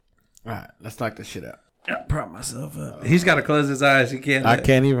All right, let's knock this shit out. I prop myself up. He's got to close his eyes. He can't. I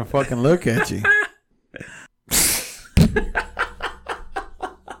can't even fucking look at you.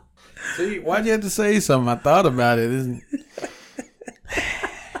 See, why'd you have to say something? I thought about it. Isn't...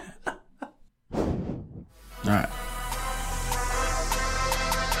 All right.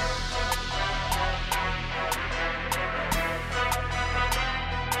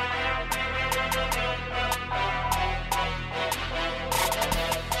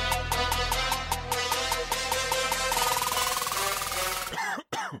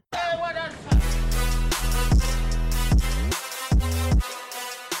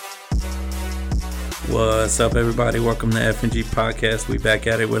 What's up, everybody? Welcome to FnG Podcast. We back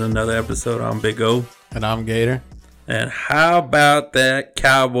at it with another episode. I'm Big O. And I'm Gator. And how about that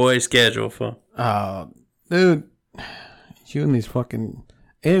Cowboy schedule, fool? Dude, you and these fucking...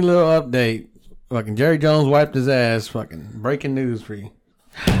 Any little update, fucking Jerry Jones wiped his ass. Fucking breaking news for you.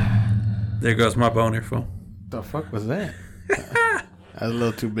 There goes my boner, fool. The fuck was that? That's a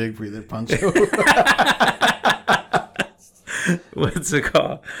little too big for you there, Poncho. What's it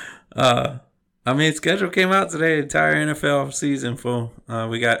called? Schedule came out today. Entire NFL season, fool.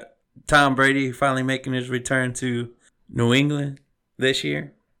 We got Tom Brady finally making his return to New England this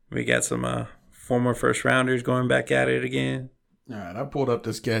year. We got some former first rounders going back at it again. All right, I pulled up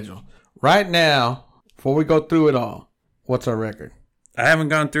the schedule. Right now, before we go through it all, what's our record? I haven't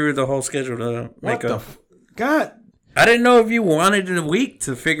gone through the whole schedule to make up. God. I didn't know if you wanted a week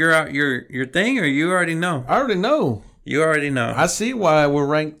to figure out your thing, or you already know. I already know. You already know. I see why we're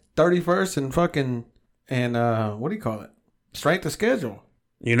ranked 31st and fucking, and what do you call it? Strength of schedule.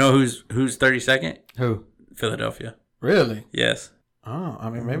 You know who's 32nd? Who? Philadelphia. Really? Yes. Oh, I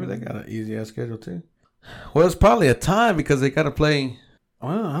mean, maybe they got an easy ass schedule too. Well, it's probably a time because they got to play.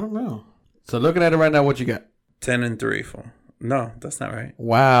 Well, I don't know. So looking at it right now, what you got? 10-3, fool. No, that's not right.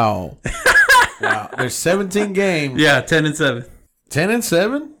 Wow. Wow. There's 17 games. Yeah, 10-7.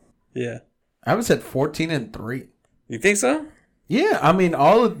 10-7? Yeah. I would said 14-3. You think so? Yeah, I mean,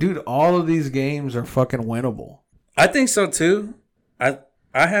 all of these games are fucking winnable. I think so too. I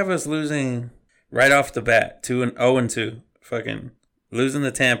have us losing right off the bat, 0-2. Fucking losing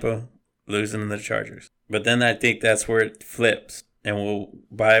to Tampa, losing to the Chargers. But then I think that's where it flips, and we'll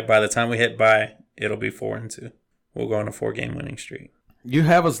by the time we hit bye, it'll be 4-2. We'll go on a 4-game winning streak. You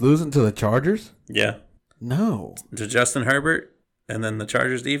have us losing to the Chargers? Yeah. No. To Justin Herbert, and then the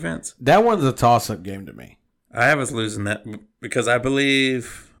Chargers defense. That one's a toss-up game to me. I have us losing that because I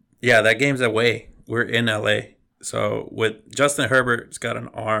believe, that game's away. We're in LA. So with Justin Herbert's got an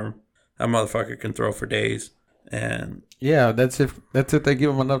arm. That motherfucker can throw for days. And yeah, that's if they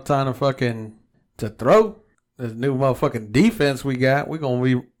give him enough time to throw. This new motherfucking defense we got, we're going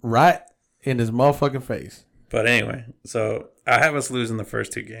to be right in his motherfucking face. But anyway, so I have us losing the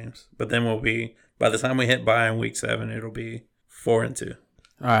first 2 games. But then we'll be, by the time we hit bye in week 7, it'll be 4-2.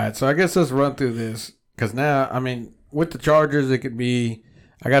 All right, so I guess let's run through this. Because now, I mean, with the Chargers, it could be,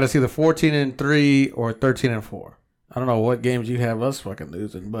 I got to see the 14-3 or 13-4. I don't know what games you have us fucking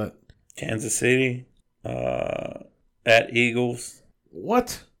losing, but. Kansas City, at Eagles.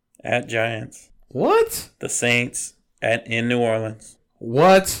 What? At Giants. What? The Saints in New Orleans.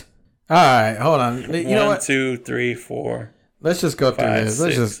 What? All right, hold on. You know what? 1, 2, 3, 4. Let's just go through this.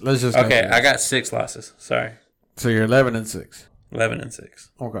 Let's just. Okay, I got 6 losses. Sorry. So you're 11-6. 11-6.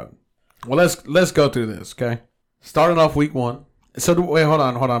 Okay. Well, let's go through this, okay? Starting off week 1. So wait, hold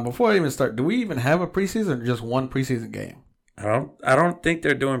on. Before I even start, do we even have a preseason or just one preseason game? I don't think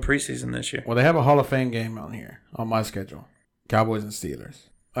they're doing preseason this year. Well, they have a Hall of Fame game on here on my schedule. Cowboys and Steelers.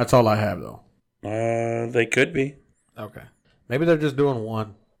 That's all I have though. They could be. Okay. Maybe they're just doing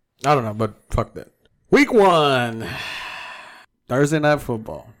one. I don't know, but fuck that. Week 1. Thursday Night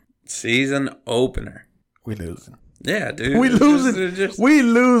Football. Season opener. We losing. Yeah, dude. We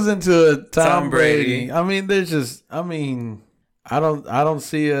losing to Tom Brady. I mean, I don't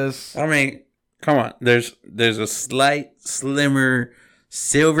see us. I mean, come on. There's a slight, slimmer,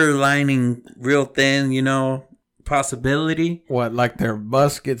 silver lining, real thin, possibility. What, like their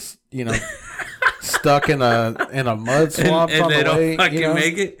bus gets, stuck in a mud swamp and on they the way? don't fucking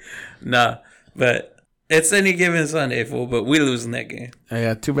make it? Nah, but it's any given Sunday, fool, but we losing that game.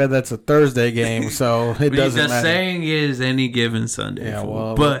 Yeah, too bad that's a Thursday game, so it doesn't matter. The saying is any given Sunday, yeah, fool.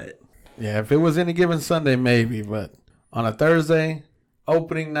 well, but yeah, if it was any given Sunday, maybe, but on a Thursday,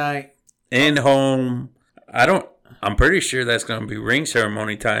 opening night. And home, I'm pretty sure that's going to be ring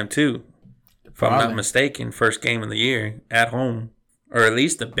ceremony time, too. If I'm not mistaken, first game of the year at home. Or at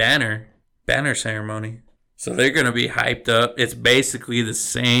least a banner ceremony. So they're going to be hyped up. It's basically the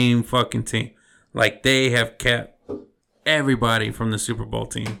same fucking team. Like, they have kept everybody from the Super Bowl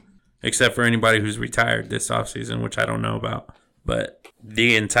team. except for anybody who's retired this offseason, which I don't know about. But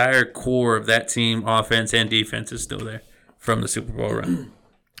the entire core of that team, offense and defense, is still there from the Super Bowl run.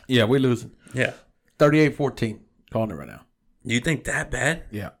 Yeah, we losing. Yeah. 38-14. Calling it right now. You think that bad?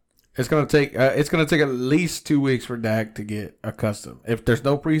 Yeah. It's gonna take at least 2 weeks for Dak to get accustomed. If there's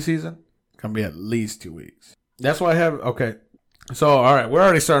no preseason, it's gonna be at least 2 weeks. That's why I have okay. So all right, we're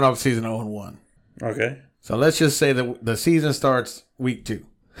already starting off the season 0-1. Okay. So let's just say that the season starts week 2.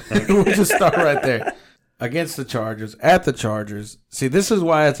 We'll just start right there. Against the Chargers, at the Chargers. See, this is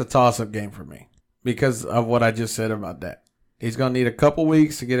why it's a toss-up game for me. Because of what I just said about Dak. He's going to need a couple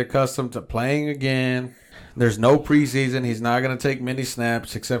weeks to get accustomed to playing again. There's no preseason. He's not going to take many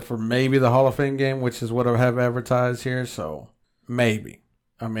snaps except for maybe the Hall of Fame game, which is what I have advertised here. So, maybe.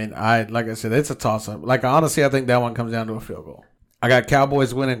 I mean, like I said, it's a toss-up. Like, honestly, I think that one comes down to a field goal. I got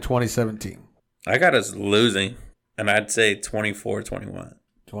Cowboys winning 2017. I got us losing, and I'd say 24-21.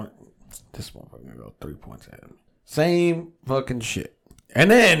 This motherfucker gonna go 3 points ahead of me. Same fucking shit.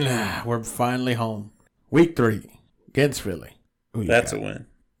 And then we're finally home. Week 3 against Philly. That's a win.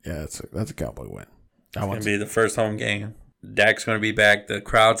 Yeah, that's a Cowboy win. It's going to be the first home game. Dak's going to be back. The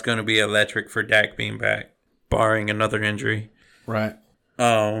crowd's going to be electric for Dak being back, barring another injury. Right.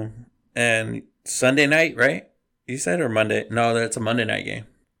 And Sunday night, right? You said, or Monday? No, that's a Monday night game.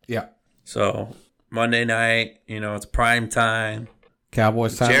 Yeah. So Monday night, it's prime time.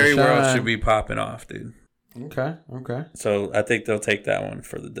 Cowboys time. Jerry World should be popping off, dude. Okay. So I think they'll take that one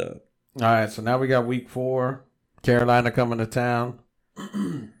for the dub. All right. So now we got week 4. Carolina coming to town.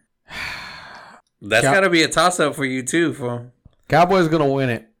 That's got to be a toss-up for you, too, fool. Cowboys going to win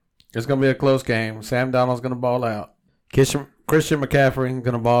it. It's going to be a close game. Sam Donald's going to ball out. Christian McCaffrey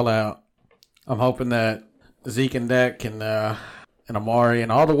going to ball out. I'm hoping that Zeke and Dak and Amari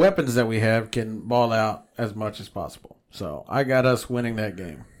and all the weapons that we have can ball out as much as possible. So I got us winning that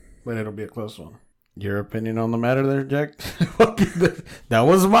game, but it'll be a close one. Your opinion on the matter there, Jack? That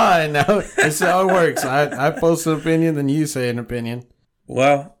was mine. Now that's how it works. I post an opinion, then you say an opinion.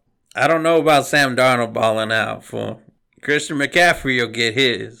 Well, I don't know about Sam Darnold balling out. For Christian McCaffrey, will get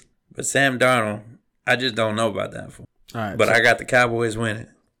his, but Sam Darnold, I just don't know about that. For. All right, but I got the Cowboys winning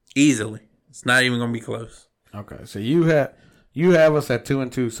easily. It's not even gonna be close. Okay, so you have us at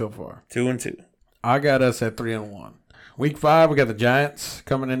 2-2 so far. 2-2. I got us at 3-1. Week 5, we got the Giants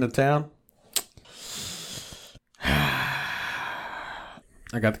coming into town.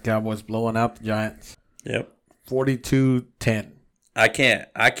 I got the Cowboys blowing out the Giants. Yep. 42-10. I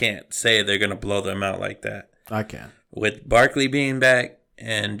can't say they're gonna blow them out like that. I can. With Barkley being back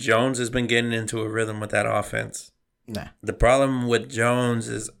and Jones has been getting into a rhythm with that offense. Nah. The problem with Jones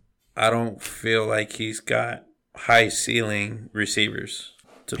is I don't feel like he's got high ceiling receivers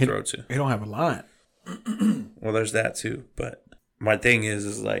to throw to. He don't have a line. Well, there's that too. But my thing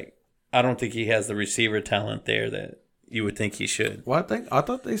is like I don't think he has the receiver talent there that you would think he should. Well, I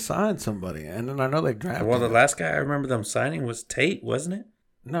thought they signed somebody, and then I know they drafted. Well, the last guy I remember them signing was Tate, wasn't it?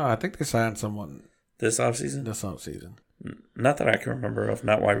 No, I think they signed someone this offseason. Not that I can remember of,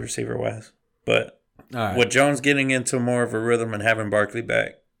 not wide receiver wise. But with Jones getting into more of a rhythm and having Barkley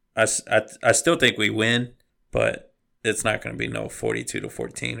back, I still think we win, but it's not going to be no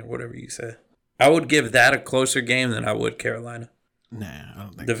 42-14 or whatever you said. I would give that a closer game than I would Carolina. Nah, I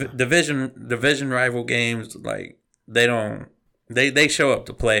don't think so. Division rival games, like they show up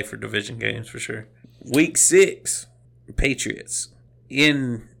to play for division games for sure. Week 6, Patriots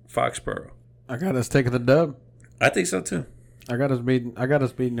in Foxborough. I got us taking the dub. I think so too. I got us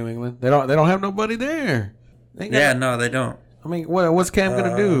beating New England. They don't have nobody there. No, they don't. I mean, what's Cam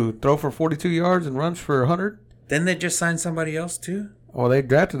gonna do? Throw for 42 yards and runs for 100? Then they just signed somebody else too. Well, they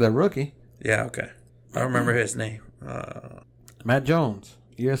drafted that rookie. Yeah, okay. I remember his name. Matt Jones,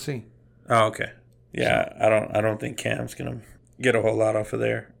 USC. Oh, okay. Yeah, I don't think Cam's gonna get a whole lot off of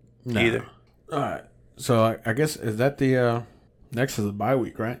there either. All right. So I guess is that the next is the bye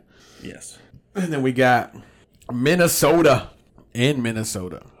week, right? Yes. And then we got Minnesota in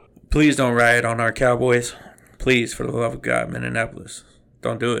Minnesota. Please don't riot on our Cowboys. Please, for the love of God, Minneapolis,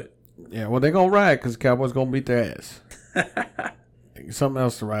 don't do it. Yeah, well, they're gonna riot because the Cowboys gonna beat their ass. Something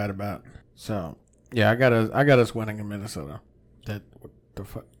else to riot about. So yeah, I got us winning in Minnesota. What the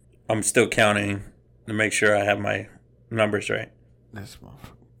fuck? I'm still counting to make sure I have my numbers right. This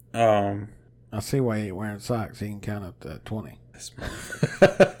motherfucker. I see why he ain't wearing socks. He can count up to 20. This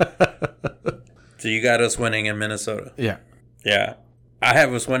motherfucker. So you got us winning in Minnesota. Yeah. Yeah. I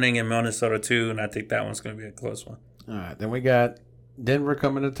have us winning in Minnesota too, and I think that one's going to be a close one. All right. Then we got Denver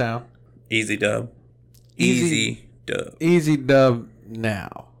coming to town. Easy dub. Easy dub. Easy dub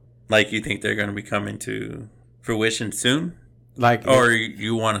now. Like you think they're going to be coming to fruition soon? Like, or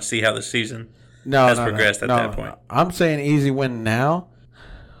you want to see how the season has progressed at that point? I'm saying easy win now.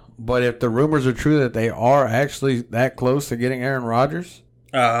 But if the rumors are true that they are actually that close to getting Aaron Rodgers,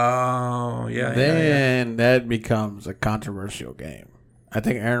 then that becomes a controversial game. I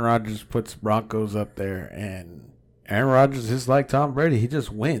think Aaron Rodgers puts Broncos up there, and Aaron Rodgers is like Tom Brady. He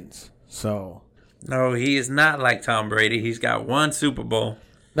just wins. So no, he is not like Tom Brady. He's got one Super Bowl.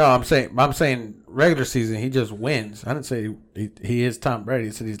 No, I'm saying regular season he just wins. I didn't say he is Tom Brady. I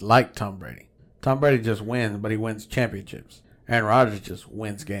said he's like Tom Brady. Tom Brady just wins, but he wins championships. Aaron Rodgers just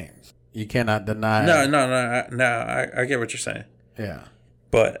wins games. You cannot deny. No. I get what you're saying. Yeah,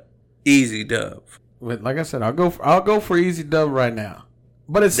 but easy dub. Like I said, I'll go for easy dub right now.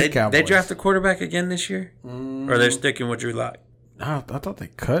 But it's the Cowboys. They draft a quarterback again this year, or they're sticking with Drew Lock. I thought they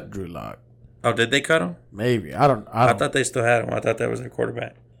cut Drew Lock. Oh, did they cut him? Maybe. I don't. I thought they still had him. I thought that was their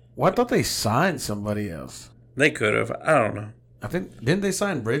quarterback. Well, I thought they signed somebody else. They could have. I don't know. I think didn't they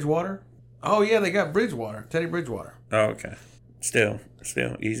sign Bridgewater? Oh yeah, they got Bridgewater, Teddy Bridgewater. Oh, okay. Still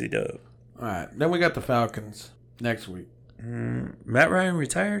easy dub. All right. Then we got the Falcons next week. Matt Ryan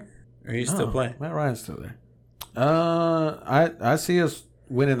retired, or he's still playing? Matt Ryan's still there. I see us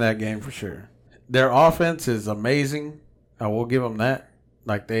winning that game for sure. Their offense is amazing. I will give them that.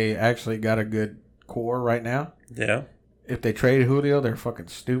 Like, they actually got a good core right now. Yeah. If they trade Julio, they're fucking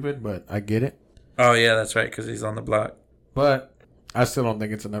stupid, but I get it. Oh, yeah, that's right, because he's on the block. But I still don't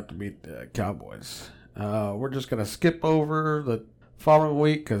think it's enough to beat the Cowboys. We're just going to skip over the following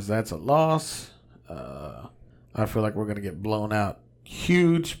week because that's a loss. I feel like we're going to get blown out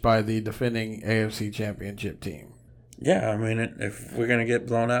huge by the defending AFC Championship team. Yeah, I mean, if we're going to get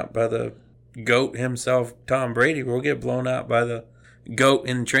blown out by the GOAT himself, Tom Brady, we'll get blown out by the GOAT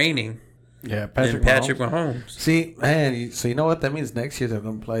in training. Yeah, Patrick Mahomes. See, man, so you know what that means? Next year they're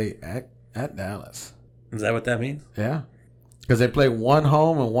going to play at Dallas. Is that what that means? Yeah. Because they play one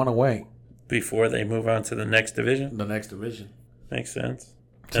home and one away. Before they move on to the next division? The next division. Makes sense.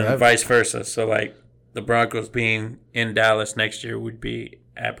 So and vice versa. So, like, the Broncos being in Dallas next year would be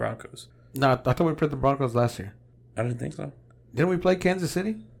at Broncos. No, I thought we played the Broncos last year. I didn't think so. Didn't we play Kansas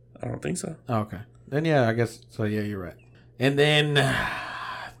City? I don't think so. Oh, okay. Then, yeah, I guess. So, yeah, you're right. And then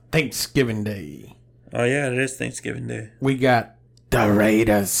Thanksgiving Day. Oh, yeah, it is Thanksgiving Day. We got the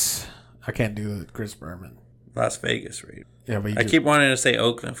Raiders. I can't do it, Chris Berman. Las Vegas Raiders. Yeah, but I keep wanting to say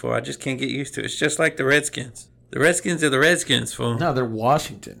Oakland, fool. I just can't get used to it. It's just like the Redskins. The Redskins are the Redskins, fool. No, they're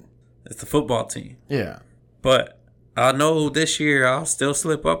Washington. It's the football team. Yeah. But I know this year I'll still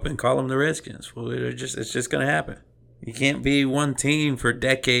slip up and call them the Redskins, fool. It's just going to happen. You can't be one team for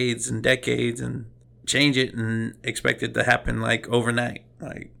decades and decades and change it and expect it to happen like overnight.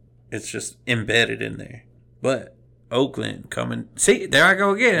 Like, it's just embedded in there. But Oakland coming. See, there I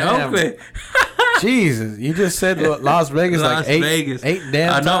go again. Damn. Oakland. Jesus, you just said Las Vegas Las like Vegas. eight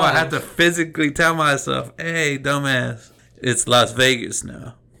damn times. I know, I have to physically tell myself, hey, dumbass, it's Las Vegas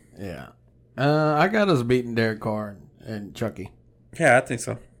now. Yeah. I got us beating Derek Carr and Chucky. Yeah, I think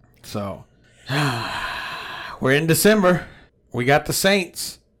so. So, we're in December. We got the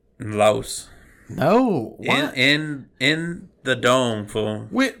Saints. Los. No. What? In the dome, fool.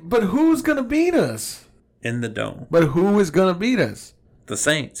 Wait, but who's going to beat us? In the dome. But who is going to beat us? The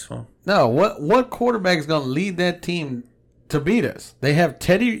Saints, fool. No, what quarterback is going to lead that team to beat us? They have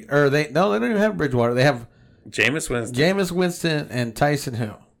they don't even have Bridgewater. They have Jameis Winston and Tyson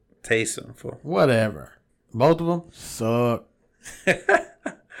Hill. Taysom, fool. Whatever. Both of them suck.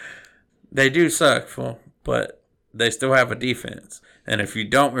 They do suck, fool, but they still have a defense. And if you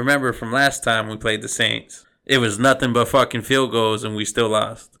don't remember from last time we played the Saints, it was nothing but fucking field goals and we still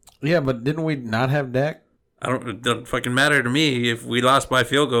lost. Yeah, but didn't we not have Dak? It doesn't fucking matter to me if we lost by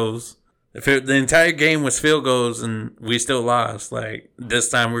field goals. The entire game was field goals and we still lost, like, this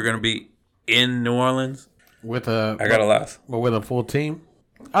time we're going to be in New Orleans. I got a loss. But with a full team?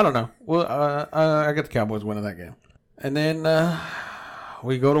 I don't know. Well, I got the Cowboys winning that game. And then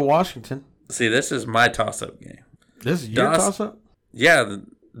we go to Washington. See, this is my toss-up game. This is your toss-up? Yeah,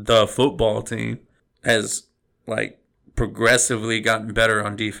 the football team has, like, progressively gotten better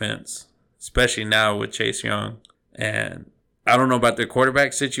on defense, especially now with Chase Young. And I don't know about their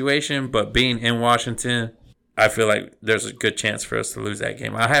quarterback situation, but being in Washington, I feel like there's a good chance for us to lose that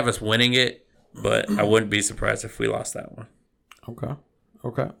game. I have us winning it, but I wouldn't be surprised if we lost that one.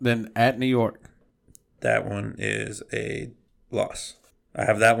 Okay. Then at New York. That one is a loss. I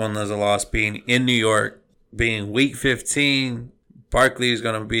have that one as a loss, being in New York, being week 15. Barkley is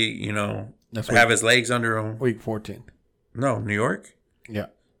going to be, have his legs under him. Week 14. No, New York? Yeah.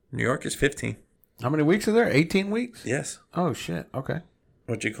 New York is 15. How many weeks are there? 18 weeks? Yes. Oh, shit. Okay.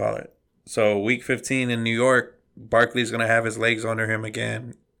 What you call it? So, week 15 in New York, Barkley's going to have his legs under him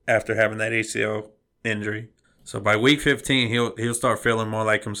again after having that ACL injury. So by week 15, he'll start feeling more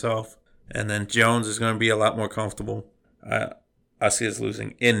like himself. And then Jones is going to be a lot more comfortable. I see us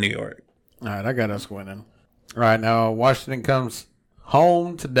losing in New York. All right, I got us winning. All right, now Washington comes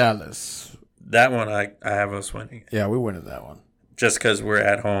home to Dallas. That one, I have us winning. Yeah, we winning that one. Just because we're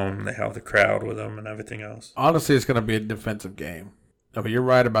at home, they have the crowd with them and everything else. Honestly, it's going to be a defensive game. No, but you're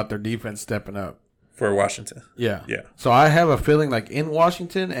right about their defense stepping up. For Washington. Yeah. Yeah. So I have a feeling like in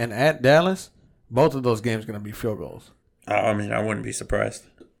Washington and at Dallas, both of those games are going to be field goals. I mean, I wouldn't be surprised.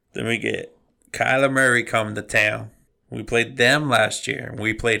 Then we get Kyler Murray coming to town. We played them last year.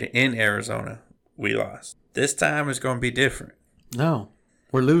 We played in Arizona. We lost. This time it's going to be different. No.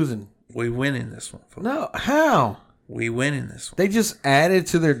 We're losing. We winning this one. No. How? We winning this one. They just added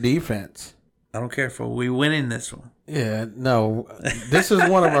to their defense. I don't care for we winning this one. Yeah, no. This is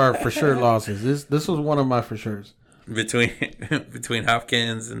one of our for sure losses. This was one of my for sures. Between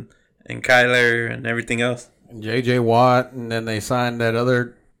Hopkins and Kyler and everything else. And J.J. Watt, and then they signed that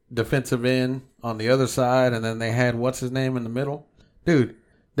other defensive end on the other side, and then they had what's his name in the middle. Dude,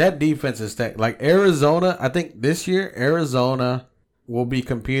 that defense is like Arizona. I think this year Arizona will be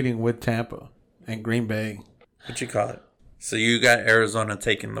competing with Tampa and Green Bay. What you call it? So you got Arizona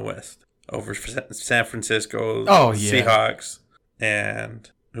taking the West over San Francisco, Seahawks, and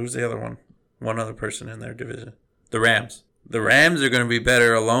who's the other one? One other person in their division. The Rams. The Rams are going to be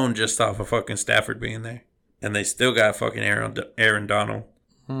better alone just off of fucking Stafford being there. And they still got fucking Aaron Donald.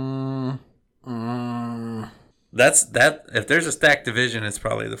 That's that. If there's a stacked division, it's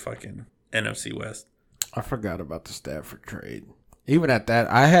probably the fucking NFC West. I forgot about the Stafford trade. Even at that,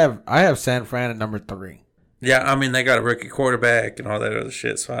 I have San Fran at number 3. Yeah, I mean, they got a rookie quarterback and all that other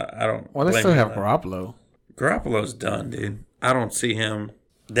shit, so I don't. Well, they still have Garoppolo. Garoppolo's done, dude. I don't see him.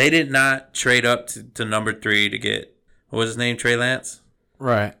 They did not trade up to number 3 to get, what was his name, Trey Lance?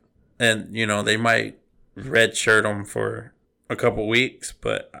 Right. And, they might redshirt him for a couple weeks,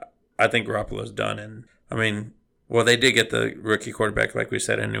 but I think Garoppolo's done. And, I mean, well, they did get the rookie quarterback, like we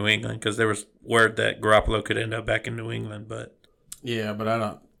said, in New England, because there was word that Garoppolo could end up back in New England, but. Yeah, but I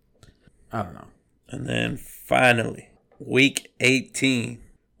don't know. And then finally, week 18,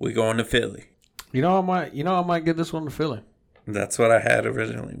 we going to Philly. I might get this one to Philly. That's what I had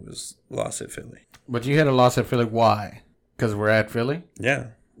originally, was loss at Philly. But you had a loss at Philly. Why? Because we're at Philly? Yeah.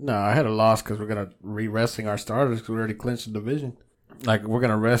 No, I had a loss because we're gonna resting our starters because we already clinched the division. Like we're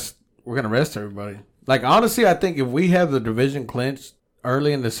gonna rest everybody. Like honestly, I think if we have the division clinched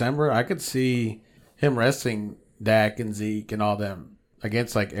early in December, I could see him resting Dak and Zeke and all them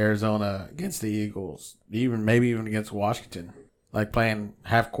against like Arizona, against the Eagles, maybe even against Washington. Like playing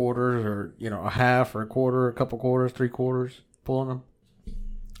half quarters or a half or a quarter, a couple quarters, 3 quarters, pulling them.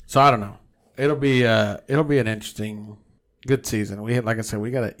 So I don't know. It'll be an interesting, good season. We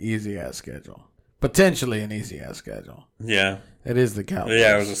got an easy ass schedule, potentially an easy ass schedule. Yeah, it is the Cowboys.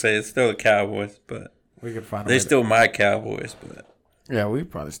 Yeah, I was gonna say it's still the Cowboys, but we could find. They're still my Cowboys, but yeah, we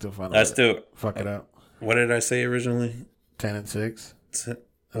probably still find. I still fuck it up. What did I say originally? 10-6.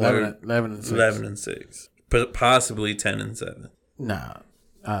 11-6. But possibly 10-7. Nah,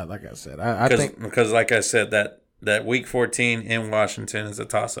 like I said, I think because like I said that week 14 in Washington is a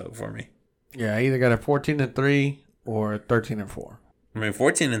toss up for me. Yeah, I either got a 14-3 or 13-4. I mean,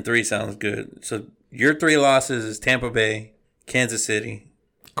 14-3 sounds good. So your 3 losses is Tampa Bay, Kansas City,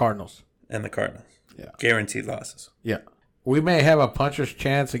 Cardinals, and the Cardinals. Yeah, guaranteed losses. Yeah, we may have a puncher's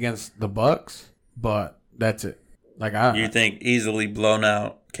chance against the Bucks, but that's it. Like you think easily blown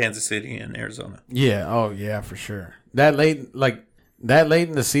out Kansas City and Arizona? Yeah. Oh yeah, for sure. That late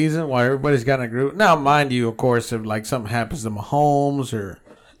in the season, while everybody's got in a group. Now, mind you, of course, if like something happens to Mahomes or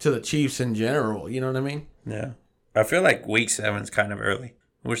to the Chiefs in general, you know what I mean? Yeah. I feel like week 7 is kind of early.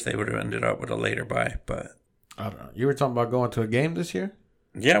 Wish they would have ended up with a later bye, but I don't know. You were talking about going to a game this year?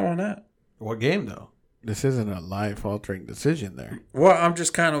 Yeah, why not? What game though? This isn't a life-altering decision there. Well, I'm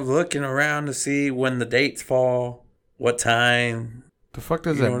just kind of looking around to see when the dates fall, what time. The fuck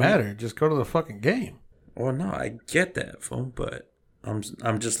does that matter? I mean? Just go to the fucking game. Well, no, I get that, fool, but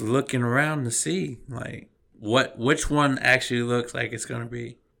I'm just looking around to see like which one actually looks like it's gonna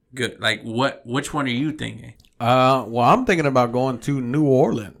be good. Like which one are you thinking? Well, I'm thinking about going to New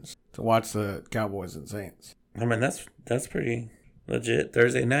Orleans to watch the Cowboys and Saints. I mean, that's pretty legit.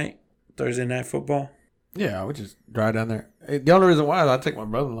 Thursday night football. Yeah, we just drive down there. The only reason why is I take my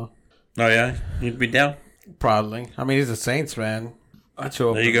brother-in-law. Oh yeah, you'd be down? Probably. I mean, he's a Saints fan. I'd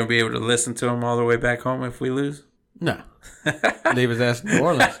show up. Are you gonna be able to listen to him all the way back home if we lose? No. Leave his ass in New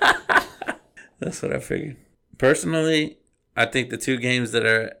Orleans. That's what I figured. Personally, I think the two games that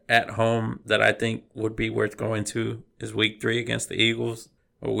are at home that I think would be worth going to is Week 3 against the Eagles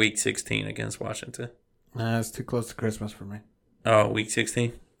or Week 16 against Washington. Nah, it's too close to Christmas for me. Oh, Week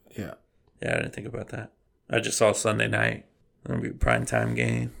 16? Yeah. Yeah, I didn't think about that. I just saw Sunday night. It'll be a primetime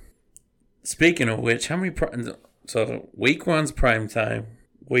game. Speaking of which, how many... So, Week 1's primetime.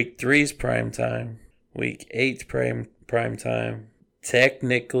 Week 3's primetime. Week 8's primetime.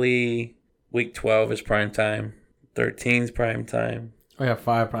 Technically, Week 12 is primetime. 13's primetime. We have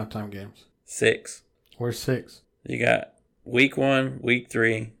 5 primetime games. 6. Where's 6? You got Week 1, Week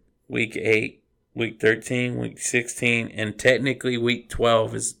 3, Week 8, Week 13, Week 16, and technically Week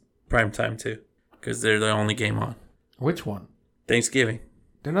 12 is primetime too. Because they're the only game on. Which one? Thanksgiving.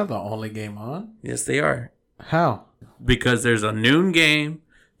 They're not the only game on. Yes, they are. How? Because there's a noon game,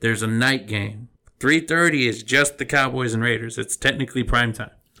 there's a night game. 3:30 is just the Cowboys and Raiders. It's technically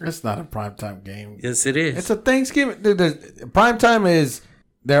primetime. It's not a primetime game. Yes, it is. It's a Thanksgiving. Primetime is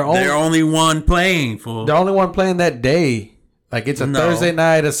they're only one playing, fool. The only one playing that day. Like it's a Thursday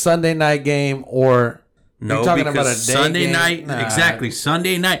night, a Sunday night game, or no, talking because about a day Sunday game? night. Nah. Exactly,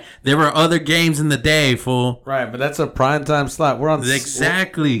 Sunday night. There were other games in the day, fool. Right, but that's a primetime slot. We're on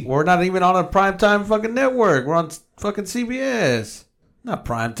exactly. We're not even on a primetime fucking network. We're on fucking CBS. Not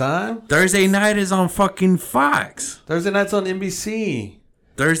primetime. Thursday night is on fucking Fox. Thursday night's on NBC.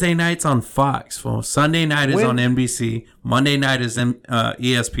 Thursday night's on Fox, fool. Sunday night is on NBC. Monday night is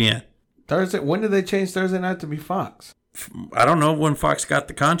ESPN. When did they change Thursday night to be Fox? I don't know when Fox got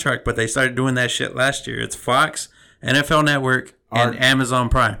the contract, but they started doing that shit last year. It's Fox, NFL Network, and Amazon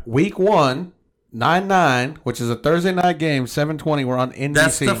Prime. Week 1, 9/9, which is a Thursday night game, 7:20. We're on NBC.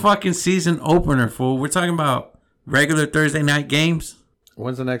 That's the fucking season opener, fool. We're talking about regular Thursday night games.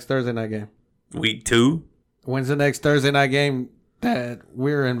 When's the next Thursday night game? Week 2. When's the next Thursday night game that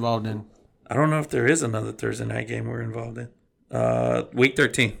we're involved in? I don't know if there is another Thursday night game we're involved in. Week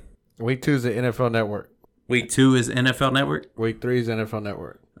 13. Week 2 is the NFL Network. Week 2 is NFL Network? Week 3 is NFL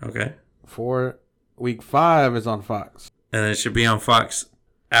Network. Okay. Week 5 is on Fox. And it should be on Fox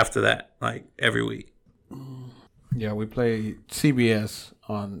after that, like every week. Yeah, we play CBS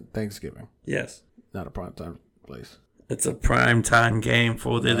on Thanksgiving. Yes. Not a primetime place. It's a primetime game,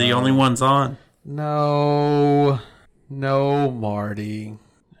 fool. They're the only ones on. No, Marty.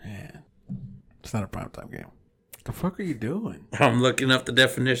 Man, it's not a primetime game. What the fuck are you doing? I'm looking up the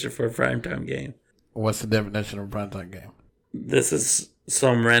definition for a primetime game. What's the definition of a primetime game? This is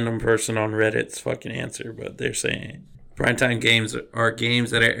some random person on Reddit's fucking answer, but they're saying primetime games are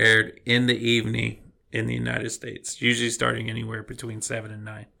games that are aired in the evening in the United States, usually starting anywhere between 7 and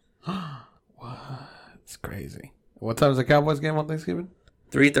 9. What? It's crazy. What time is the Cowboys game on Thanksgiving?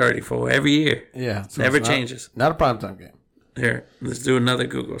 3:30 for every year. Yeah, so never changes. Not a primetime game. Here, let's do another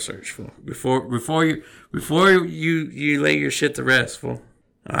Google search, fool. Before you lay your shit to rest, fool.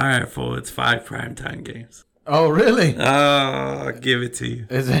 All right, fool. It's 5 primetime games. Oh, really? I'll give it to you.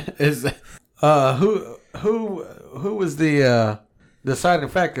 Who was the deciding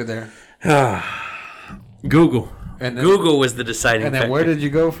factor there? Google. And then, Google was the deciding factor. And then where did you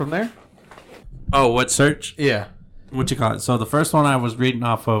go from there? Oh, what search? Yeah. What you call it? So the first one I was reading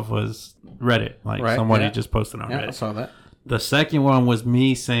off of was Reddit. Like somebody just posted on Reddit. I saw that. The second one was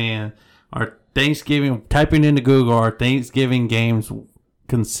me saying, typing into Google, are Thanksgiving games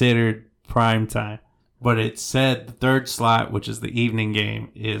considered prime time? But it said the third slot, which is the evening game,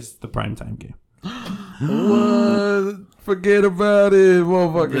 is the primetime game. What? Forget about it,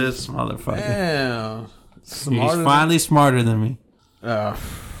 motherfucker. This motherfucker. Damn. He's finally smarter than me.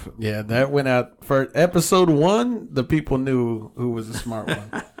 Yeah, that went out for episode 1. The people knew who was the smart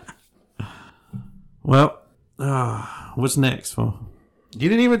one. Well, what's next, fool? You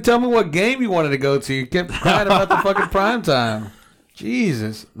didn't even tell me what game you wanted to go to. You kept crying about the fucking prime time.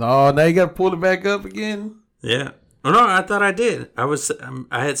 Jesus. Oh, now you got to pull it back up again? Yeah. Oh, no, I thought I did. I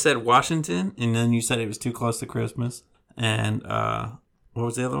had said Washington, and then you said it was too close to Christmas. And what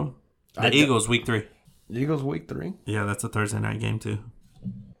was the other one? The Eagles, week 3. Eagles, week 3? Yeah, that's a Thursday night game, too.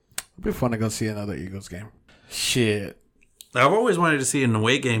 It'd be fun to go see another Eagles game. Shit. I've always wanted to see an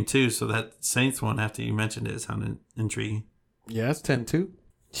away game, too, so that Saints one, after you mentioned it, sounded intriguing. Yeah, it's 10-2.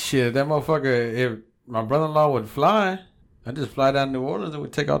 Shit, that motherfucker, if my brother-in-law would fly, I'd just fly down to New Orleans and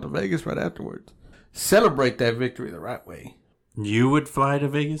we'd take off to Vegas right afterwards. Celebrate that victory the right way. You would fly to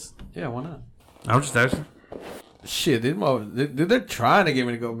Vegas? Yeah, why not? I was just asking. Shit, they're trying to get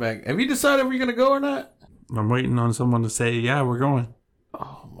me to go back. Have you decided if you're going to go or not? I'm waiting on someone to say, yeah, we're going.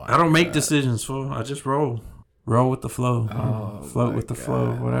 Oh my I don't make decisions, fool. I just roll. Roll with the flow. Float with the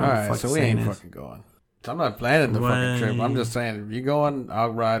flow. Whatever. All right, so we ain't fucking going. I'm not planning the fucking trip. I'm just saying, if you're going,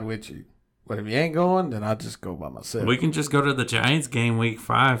 I'll ride with you. But if you ain't going, then I'll just go by myself. We can just go to the Giants game week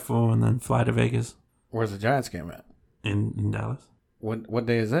 5, fool, and then fly to Vegas. Where's the Giants game at? In Dallas. What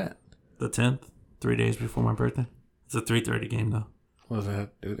day is that? The 10th, 3 days before my birthday. It's a 3:30 game, though. What does that have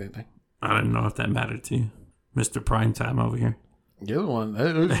to do with anything? I didn't know if that mattered to you. Mr. Primetime over here. The other one,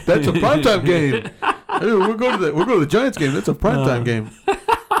 that's a primetime game. Hey, we'll go to the Giants game. That's a primetime game.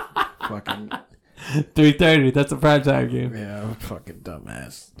 Fucking 3:30. That's a primetime game. yeah, fucking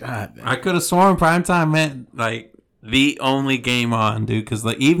dumbass. God damn. I could have sworn primetime meant like the only game on, dude. Because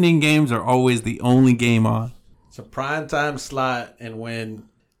the evening games are always the only game on. It's a primetime slot, and when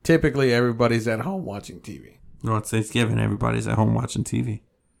typically everybody's at home watching TV. No, it's Thanksgiving. Everybody's at home watching TV.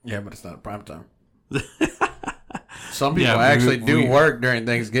 Yeah, but it's not a primetime. Some people actually do work during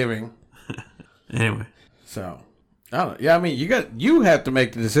Thanksgiving. Anyway, so I don't know. Yeah, I mean, you have to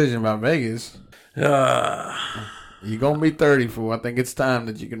make the decision about Vegas. You're gonna be 30, fool. I think it's time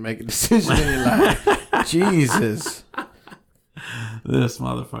that you can make a decision in your life. Jesus, this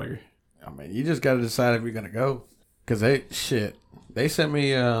motherfucker. I mean, you just got to decide if you're gonna go. Cause they sent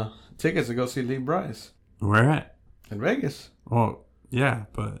me tickets to go see Lee Bryce. Where at? In Vegas. Oh yeah,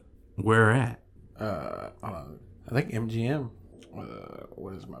 but where at? I think MGM.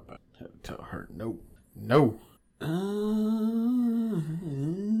 What is my bad? I have to tell her no.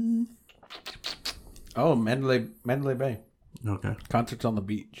 Oh, Mandalay Bay. Okay. Concerts on the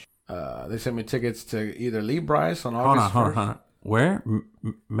beach. They sent me tickets to either Lee Bryce on August 1st. Hold on. Where?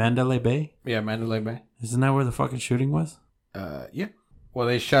 Mandalay Bay? Yeah, Mandalay Bay. Isn't that where the fucking shooting was? Yeah. Well,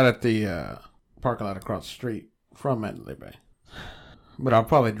 they shot at the parking lot across the street from Mandalay Bay. But I'll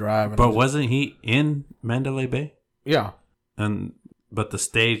probably drive. But wasn't he in Mandalay Bay? Yeah. But the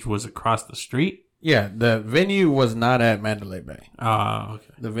stage was across the street? Yeah, the venue was not at Mandalay Bay. Oh,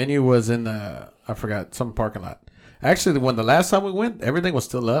 okay. The venue was in I forgot, some parking lot. Actually, the last time we went, everything was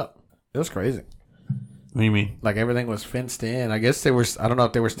still up. It was crazy. What do you mean? Like everything was fenced in. I guess they were, I don't know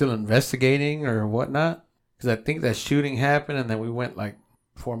if they were still investigating or whatnot. Because I think that shooting happened and then we went like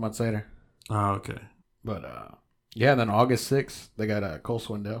 4 months later. Oh, okay. But yeah, and then August 6th, they got Cole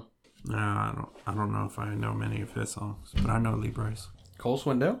Swindell. No, I don't know if I know many of his songs, but I know Lee Bryce. Cole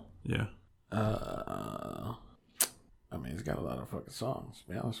Swindell? Yeah. I mean, he's got a lot of fucking songs,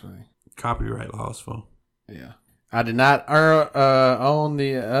 to be honest with you. Copyright laws, fool. Yeah. I did not own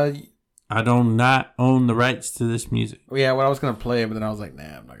the... I do not own the rights to this music. Yeah, well, I was going to play it, but then I was like,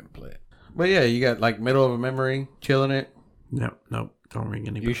 nah, I'm not going to play it. But yeah, you got like Middle of a Memory, Chilling It. Nope. Don't ring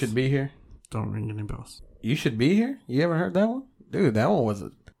any bells. You Should Be Here. Don't ring any bells. You Should Be Here? You ever heard that one? Dude, that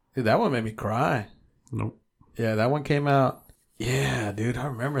one made me cry. Nope. Yeah, that one came out. Yeah, dude, I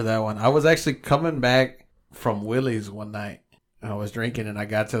remember that one. I was actually coming back from Willie's one night. I was drinking and I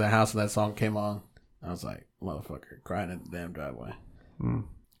got to the house and that song came on. I was like, motherfucker, crying in the damn driveway.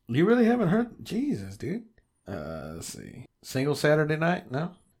 You really haven't heard? Jesus, dude. Let's see. Single Saturday Night?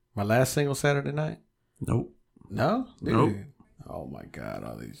 No? My last single Saturday night? Nope. No? Dude. Nope. Oh my God,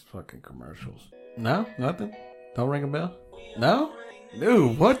 all these fucking commercials. No? Nothing? Don't ring a bell? No?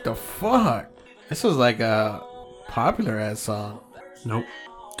 Dude, what the fuck? This was like a popular ass song. Nope.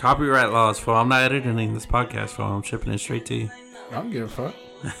 Copyright laws, fool. I'm not editing this podcast, fool. I'm shipping it straight to you. I don't give a fuck.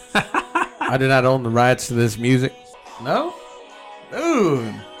 I do not own the rights to this music. No?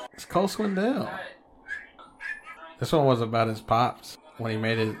 Dude. It's Cole Swindell. This one was about his pops. When he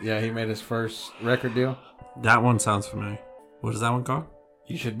made it, he made his first record deal. That one sounds familiar. What is that one called?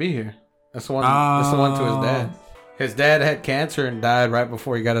 You Should Be Here. That's the one. That's the one to his dad. His dad had cancer and died right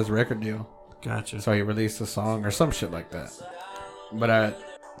before he got his record deal. Gotcha. So he released a song or some shit like that. But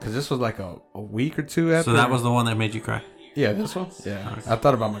because this was like a week or two after. So that was the one that made you cry? Yeah, this one. Yeah, Okay. I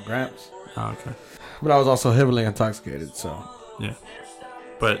thought about my gramps. Oh, okay. But I was also heavily intoxicated, so. Yeah.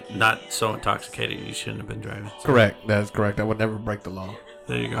 But not so intoxicated you shouldn't have been driving. So. Correct. That is correct. I would never break the law.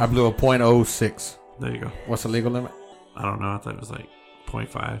 There you go. I blew a .06. There you go. What's the legal limit? I don't know. I thought it was like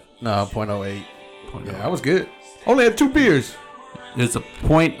 0.5. No, .08. 0.08. Yeah, I was good. Only had 2 beers. It's a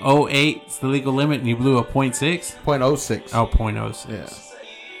 .08. It's the legal limit, and you blew a .6? .06. Oh, .06. Yeah.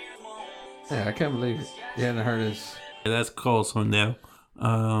 Yeah, I can't believe it. You hadn't heard this. Yeah, that's Cole Swindell.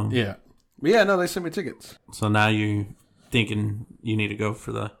 Yeah. But yeah, no, they sent me tickets. So now you thinking you need to go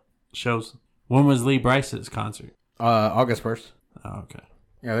for the shows. When was Lee Bryce's concert? August 1st. Oh, okay.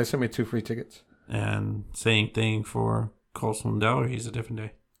 Yeah, they sent me 2 free tickets. And same thing for Cole Swindell, or he's a different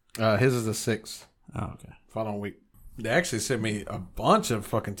day? His is the 6th. Oh, okay. Following week. They actually sent me a bunch of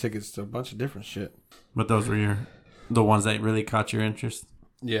fucking tickets to a bunch of different shit. But those were the ones that really caught your interest?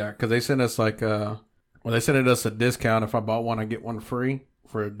 Yeah, because they sent us like they sent us a discount if I bought one, I get one free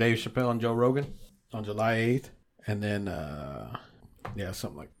for Dave Chappelle and Joe Rogan on July 8th. And then,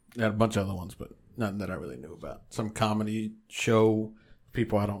 something like They had a bunch of other ones, but nothing that I really knew about. Some comedy show,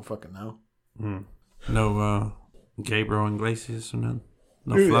 people I don't fucking know. No Gabriel Iglesias or nothing?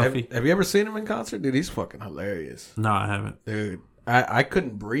 No Dude, Fluffy? have you ever seen him in concert? Dude, he's fucking hilarious. No, I haven't. Dude, I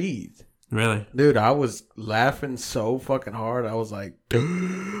couldn't breathe. Really? Dude, I was laughing so fucking hard. I was like,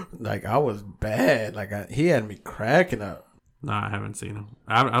 like I was bad. Like he had me cracking up. No, I haven't seen him.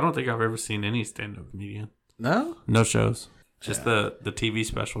 I don't think I've ever seen any stand-up comedian. No? No shows. Just the TV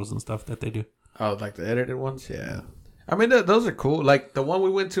specials and stuff that they do. Oh, like the edited ones? Yeah. I mean, those are cool. Like the one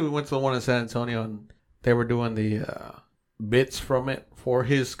we went to the one in San Antonio, and they were doing the bits from it for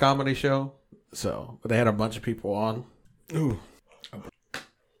his comedy show. So, but they had a bunch of people on. Ooh.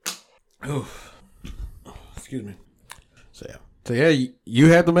 Excuse me. So yeah, you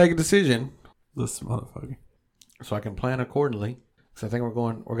had to make a decision. This motherfucker. So I can plan accordingly. So I think we're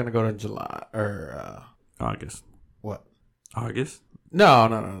gonna go to July or August. What? August?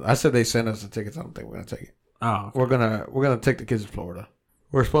 No. I said they sent us the tickets. I don't think we're gonna take it. Oh, okay. We're gonna take the kids to Florida.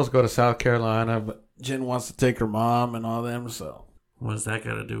 We're supposed to go to South Carolina, but Jen wants to take her mom and all them. So what's that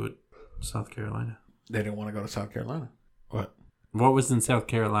got to do with South Carolina? They didn't want to go to South Carolina. What? What was in South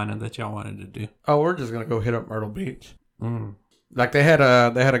Carolina that y'all wanted to do? Oh, we're just gonna go hit up Myrtle Beach. Like they had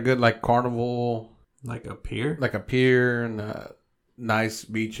a good like carnival, like a pier, and nice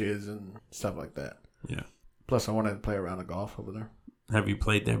beaches and stuff like that. Yeah. Plus, I wanted to play around the golf over there. Have you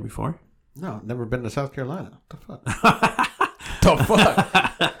played there before? No, never been to South Carolina. What the fuck? The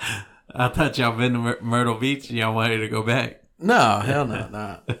fuck? I thought y'all been to Myrtle Beach and y'all wanted to go back. No, hell no,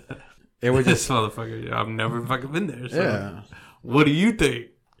 nah. It was just motherfucker. I've never fucking been there. So. Yeah. What do you think?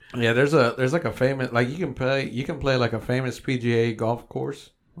 Yeah, there's like a famous you can play like a famous PGA golf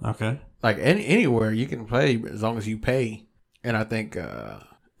course. Okay. Like anywhere you can play as long as you pay. And I think the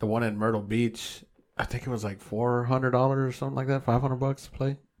one in Myrtle Beach, I think it was like $400 or something like that, $500 to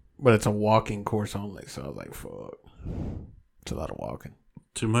play. But it's a walking course only, so I was like, fuck, it's a lot of walking.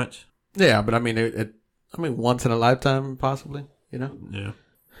 Too much. Yeah, but I mean once in a lifetime possibly, you know. Yeah.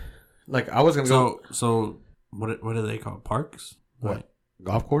 Like I was gonna go. So what do they call parks? What? Like,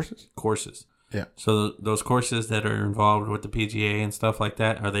 golf courses? Courses. Yeah. So those courses that are involved with the PGA and stuff like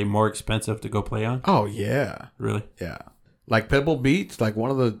that, are they more expensive to go play on? Oh yeah. Really? Yeah. Like Pebble Beach, like one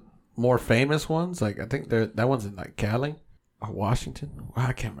of the more famous ones. Like I think that one's in like Cali or Washington. Well,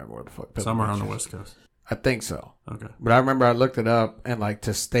 I can't remember where the fuck. Pebble Somewhere Beach on the is. West Coast. I think so. Okay. But I remember I looked it up, and like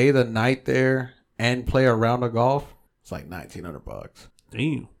to stay the night there and play a round of golf, it's like $1,900.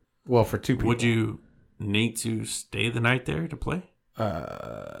 Damn. Well, for two people. Would you need to stay the night there to play?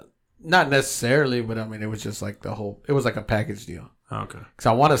 Not necessarily, but I mean, it was just like it was like a package deal. Okay. Because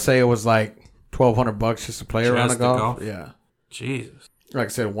I want to say it was like $1,200 just to play a round of golf. Yeah. Jesus. Like I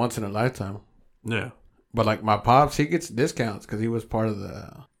said, once in a lifetime. Yeah. But like my pops, he gets discounts because he was part of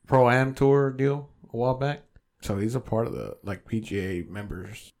the Pro-Am Tour deal a while back. So he's a part of the like PGA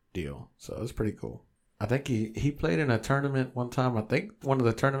members deal. So it's pretty cool. I think he played in a tournament one time. I think one of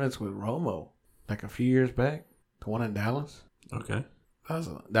the tournaments with Romo, like a few years back. The one in Dallas. Okay.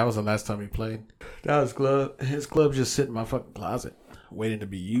 That was the last time he played. His club just sit in my fucking closet, waiting to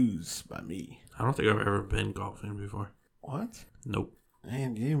be used by me. I don't think I've ever been golfing before. What? Nope.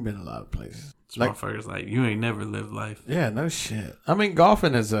 Man, you've been a lot of places. This motherfucker's like, you ain't never lived life. Yeah, no shit. I mean,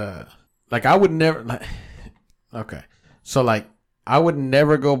 golfing is like I would never like. Okay, so like I would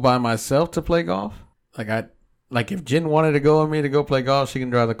never go by myself to play golf. Like if Jen wanted to go with me to go play golf, she can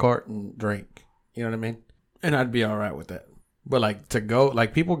drive the cart and drink. You know what I mean? And I'd be all right with that. But like to go,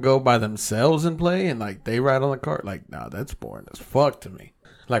 like people go by themselves and play, and like they ride on the cart. Like, nah, that's boring as fuck to me.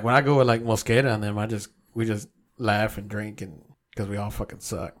 Like when I go with like Mosqueda and them, we just laugh and drink, and because we all fucking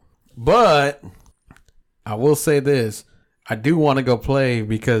suck. But I will say this: I do want to go play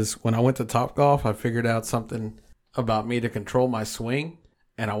because when I went to Topgolf, I figured out something about me to control my swing,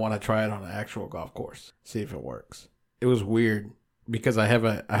 and I want to try it on an actual golf course, see if it works. It was weird because I have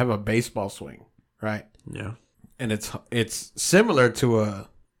a baseball swing, right? Yeah. And it's similar to a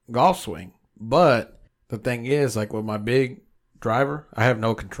golf swing, but the thing is, like with my big driver, I have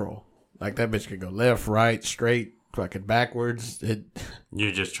no control. Like that bitch could go left, right, straight, fucking backwards.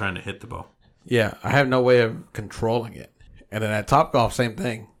 You're just trying to hit the ball. Yeah, I have no way of controlling it. And then at Topgolf, same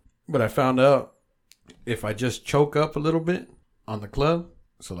thing. But I found out if I just choke up a little bit on the club,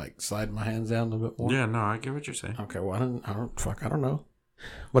 so like slide my hands down a little bit more. Yeah, no, I get what you're saying. Okay, well I don't know.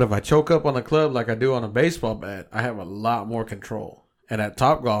 But if I choke up on the club like I do on a baseball bat, I have a lot more control. And at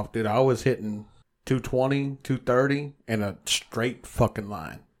Topgolf, dude, I was hitting 220, 230 in a straight fucking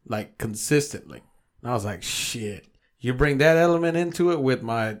line, like consistently. And I was like, shit. You bring that element into it with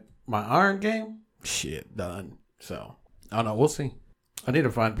my iron game, shit, done. So I don't know. We'll see. I need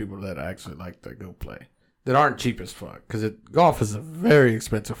to find people that actually like to go play that aren't cheap as fuck. Because golf is a very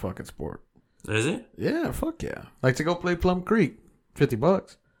expensive fucking sport. Is it? Yeah, fuck yeah. Like to go play Plum Creek,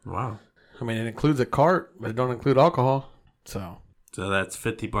 $50. Wow. I mean, it includes a cart, but it don't include alcohol. So that's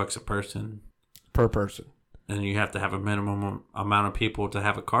 $50 a person per person. And you have to have a minimum amount of people to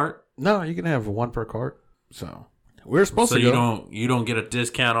have a cart? No, you can have one per cart. So we're supposed to go. So you don't get a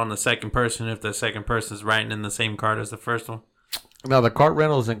discount on the second person if the second person is riding in the same cart as the first one? No, the cart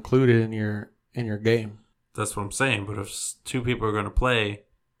rental is included in your game. That's what I'm saying. But if two people are going to play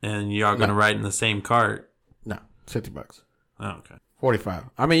and y'all going to ride in the same cart, no, it's $50. Oh, okay. 45.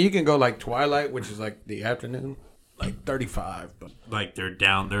 I mean, you can go like Twilight, which is like the afternoon, like 35. But like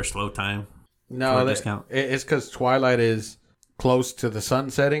their slow time. No, discount. It's because Twilight is close to the sun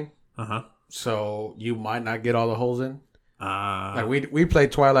setting. So you might not get all the holes in. Like we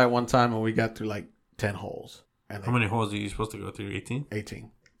played Twilight one time and we got through like 10 holes. And how many holes are you supposed to go through? 18?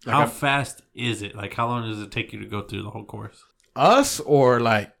 18. Like how fast is it? Like how long does it take you to go through the whole course? Us or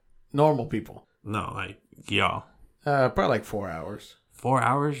like normal people? No, like y'all. Probably like 4 hours. 4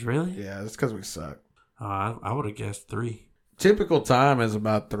 hours, really? Yeah, that's because we suck. I would have guessed 3. Typical time is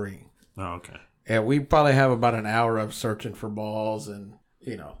about 3. Oh, okay. And we probably have about an hour of searching for balls and,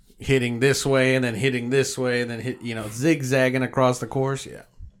 hitting this way and then hitting this way and then zigzagging across the course. Yeah.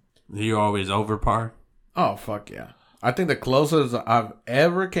 You always over par? Oh, fuck yeah. I think the closest I've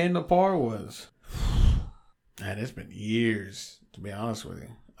ever came to par was, man, it's been years, to be honest with you.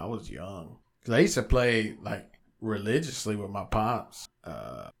 I was young. Because I used to play, like, religiously with my pops.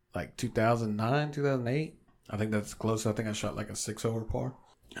 Like 2009, 2008. I think that's close. I think I shot like a 6 over par.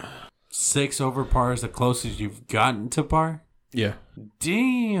 6 over par is the closest you've gotten to par? Yeah.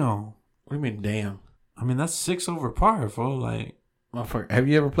 Damn. What do you mean, damn? I mean, that's 6 over par, fool. Like, motherfucker, have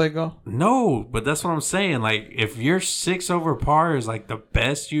you ever played golf? No, but that's what I'm saying. Like, if your 6 over par is like the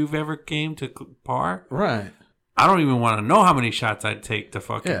best you've ever came to par, right? I don't even want to know how many shots I'd take to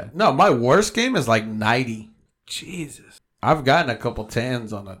fucking. Yeah. No, my worst game is like 90. Jesus. I've gotten a couple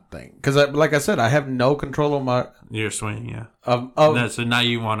 10s on that thing because, like I said, I have no control of your swing. Yeah. So now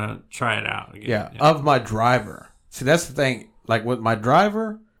you want to try it out again. Yeah, of my driver. See, that's the thing. Like with my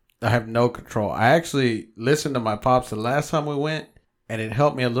driver, I have no control. I actually listened to my pops the last time we went, and it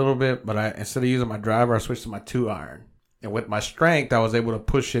helped me a little bit. But instead of using my driver, I switched to my 2-iron. And with my strength, I was able to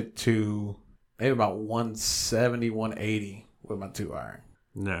push it to maybe about 170, 180 with my 2-iron.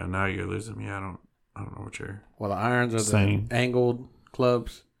 Yeah, now you're losing me. I don't know what you're. Well, the irons are saying. The angled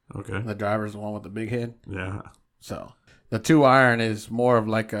clubs. Okay. And the driver's the one with the big head. Yeah. So the 2-iron is more of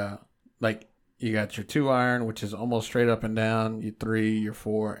like you got your 2-iron, which is almost straight up and down. Your 3, your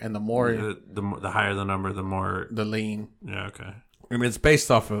 4, and the more the higher the number, the more the lean. Yeah. Okay. I mean, it's based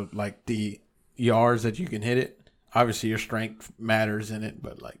off of like the yards that you can hit it. Obviously, your strength matters in it,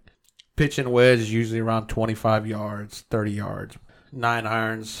 but like pitch and wedge is usually around 25 yards, 30 yards. 9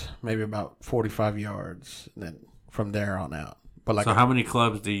 irons, maybe about 45 yards, and then from there on out. But like, so how many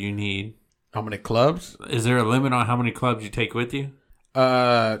clubs do you need? How many clubs? Is there a limit on how many clubs you take with you?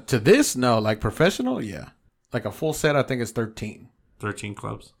 To this, no. Like professional, yeah. Like a full set, I think it's 13. 13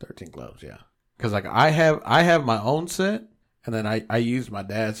 clubs. 13 clubs, yeah. Because like I have my own set, and then I use my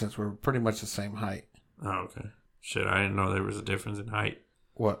dad's since we're pretty much the same height. Oh, okay. Shit, I didn't know there was a difference in height.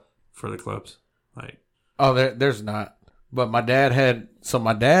 What? For the clubs, like. Oh, there's not. But my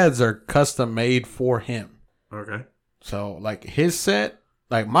dad's are custom made for him. Okay. So like his set,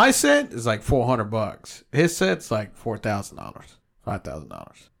 like my set is like $400. His set's like $4,000,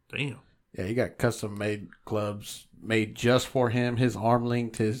 $5,000. Damn. Yeah, he got custom made clubs made just for him. His arm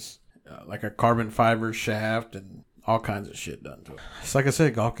linked, his like a carbon fiber shaft, and all kinds of shit done to it. It's like I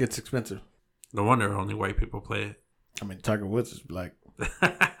said, golf gets expensive. No wonder only white people play it. I mean, Tiger Woods is black.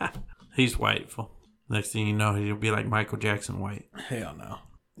 He's white. Next thing you know, he'll be like Michael Jackson white. Hell no.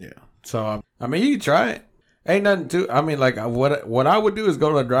 Yeah. So, I mean, you can try it. Ain't nothing to, I mean, like, what I would do is go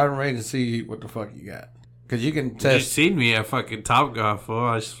to the driving range and see what the fuck you got. Because you can test. You seen me at fucking Topgolf, fool.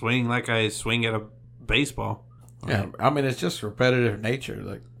 I swing like I swing at a baseball. Yeah. I mean, it's just repetitive nature.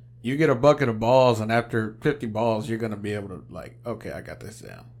 Like, you get a bucket of balls, and after 50 balls, you're going to be able to, like, okay, I got this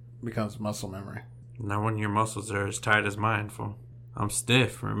down. It becomes muscle memory. Not when your muscles are as tight as mine, fool. I'm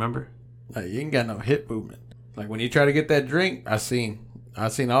stiff, remember? Like, you ain't got no hip movement. Like, when you try to get that drink, I seen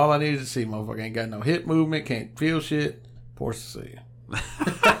all I needed to see, motherfucker. Ain't got no hip movement, can't feel shit. Forced to see you.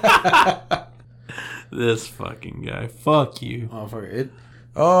 This fucking guy. Fuck you. Motherfucker.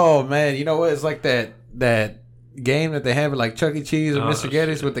 Oh, man. You know what? It's like that game that they have at, like, Chuck E. Cheese or Mr.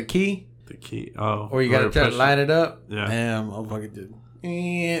 Geddes with the key. The key. Oh. Or you got to try to line it up. Yeah. Damn, motherfucker did.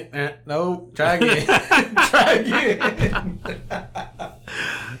 No, try again. Try again.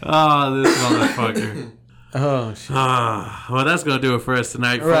 Oh, this motherfucker. Oh shit! Well, that's gonna do it for us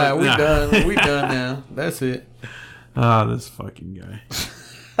tonight. All right, we done. We done now. That's it. This fucking guy.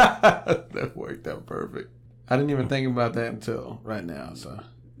 That worked out perfect. I didn't even think about that until right now. So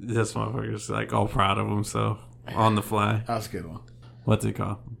this motherfucker's like all proud of himself on the fly. that was a good one. What's it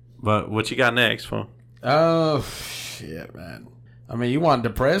called? But what you got next, fool? Oh shit, man. I mean, you want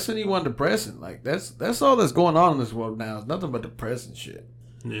depressing? You want depressing? Like that's all that's going on in this world now. It's nothing but depressing shit.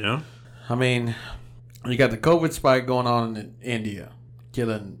 Yeah. I mean, you got the COVID spike going on in India,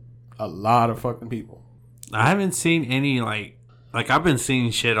 killing a lot of fucking people. I haven't seen any like I've been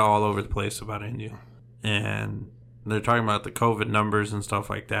seeing shit all over the place about India, and they're talking about the COVID numbers and stuff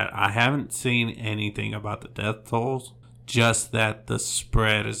like that. I haven't seen anything about the death tolls, just that the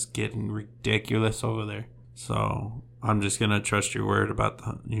spread is getting ridiculous over there. So I'm just gonna trust your word about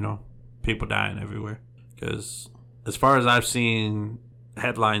the people dying everywhere, because as far as I've seen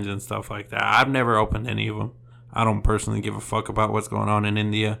headlines and stuff like that, I've never opened any of them. I don't personally give a fuck about what's going on in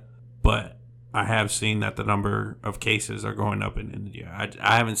India, but I have seen that the number of cases are going up in India.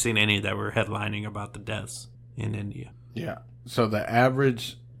 I haven't seen any that were headlining about the deaths in India. Yeah. So the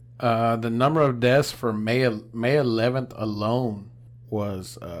average, the number of deaths for May 11th alone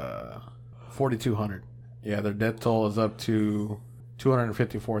was 4,200. Yeah, their death toll is up to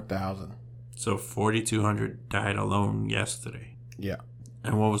 254,000. So 4,200 died alone yesterday. Yeah.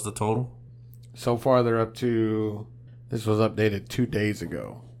 And what was the total? So far, they're up to, this was updated 2 days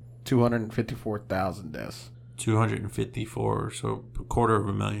ago, 254,000 deaths. 254, so a quarter of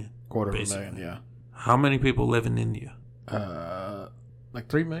a million. Quarter of a million, yeah. How many people live in India? Like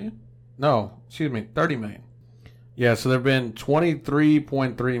 3 million? No, excuse me, 30 million. Yeah, so there have been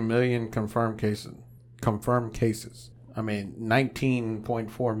 23.3 million confirmed cases. I mean,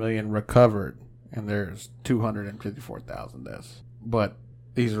 19.4 million recovered, and there's 254,000 deaths. But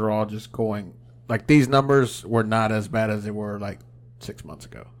these are all just going, like, these numbers were not as bad as they were like 6 months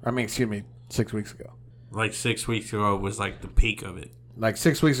ago. 6 weeks ago. Like 6 weeks ago was like the peak of it. Like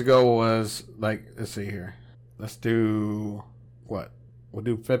 6 weeks ago was like, let's see here. Let's do what? We'll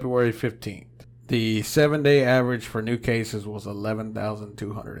do February 15th. The 7-day average for new cases was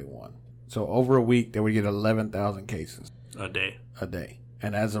 11,201. So over a week, they would get 11,000 cases. A day.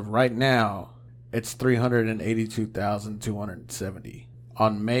 And as of right now, it's 382,270.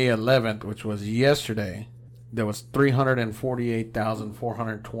 On May 11th, which was yesterday, there was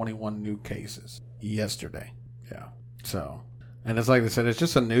 348,421 new cases. Yesterday. Yeah. So, and it's like I said, it's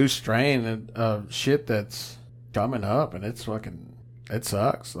just a new strain of shit that's coming up, and it's fucking, it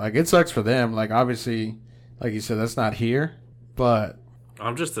sucks. Like, it sucks for them. Like, obviously, like you said, that's not here, but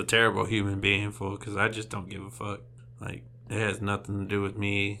I'm just a terrible human being, fool, because I just don't give a fuck. Like, it has nothing to do with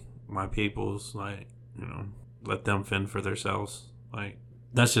me, my peoples. Like, let them fend for themselves. Like,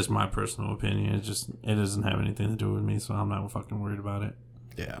 that's just my personal opinion. It doesn't have anything to do with me, so I'm not fucking worried about it.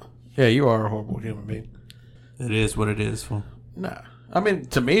 Yeah. Yeah, you are a horrible human being. It is what it is, fool. Nah. I mean,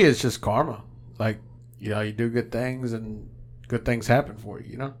 to me, it's just karma. Like, you do good things, and good things happen for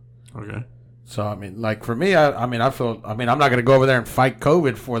you, Okay. So, I mean, like, for me, I feel, I'm not going to go over there and fight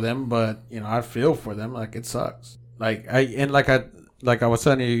COVID for them, but, I feel for them. Like, it sucks. Like, I was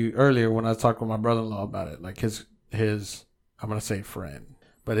telling you earlier when I was talking with my brother-in-law about it, like, his I'm going to say friend,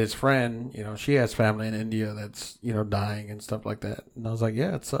 but his friend, she has family in India that's, dying and stuff like that. And I was like,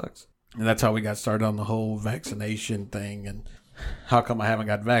 yeah, it sucks. And that's how we got started on the whole vaccination thing, and how come I haven't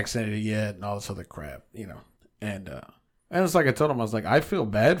got vaccinated yet, and all this other crap, And it's like I told him, I was like, I feel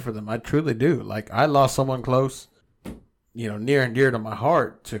bad for them. I truly do. Like, I lost someone close, near and dear to my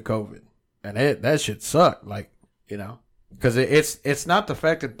heart to COVID. And that shit sucked. Like, because it's not the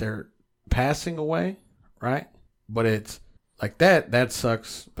fact that they're passing away, right? But it's like that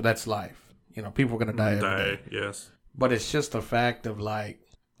sucks, but that's life. People are going to die every day. Yes. But it's just the fact of, like,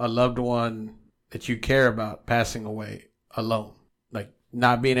 a loved one that you care about passing away alone. Like,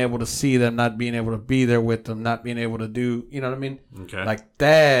 not being able to see them, not being able to be there with them, not being able to do, you know what I mean? Okay. Like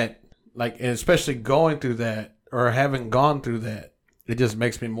that, like, and especially going through that or having gone through that, it just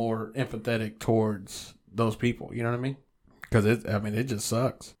makes me more empathetic towards those people, you know what I mean? Because it just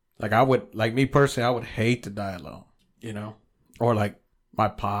sucks. Like, me personally, I would hate to die alone, or like my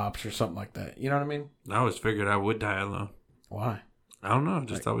pops or something like that. You know what I mean? I always figured I would die alone. Why? I don't know. I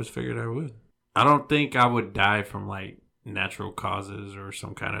just always figured I would. I don't think I would die from like natural causes or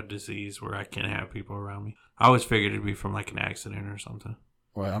some kind of disease where I can't have people around me. I always figured it'd be from like an accident or something.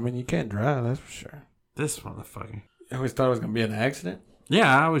 Well, I mean, you can't drive, that's for sure. This motherfucker. You always thought it was going to be an accident?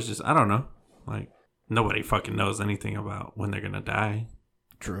 Yeah, I don't know. Like, nobody fucking knows anything about when they're going to die.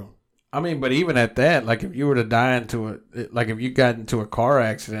 True. I mean, but even at that, like if you were to die if you got into a car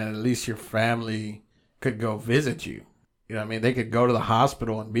accident, at least your family could go visit you. You know what I mean? They could go to the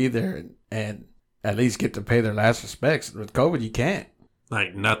hospital and be there and at least get to pay their last respects. With COVID, you can't.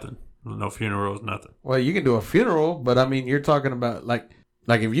 Like nothing. No funerals, nothing. Well, you can do a funeral, but I mean, you're talking about like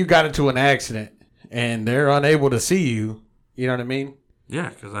if you got into an accident and they're unable to see you, you know what I mean? Yeah,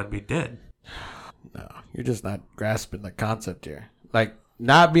 because I'd be dead. No, you're just not grasping the concept here. Like,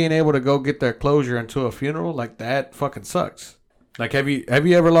 not being able to go get their closure into a funeral, like that fucking sucks. Like, have you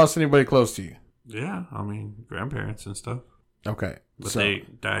ever lost anybody close to you? Yeah, I mean, grandparents and stuff. Okay. But they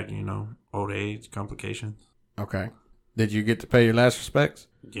died, old age, complications. Okay. Did you get to pay your last respects?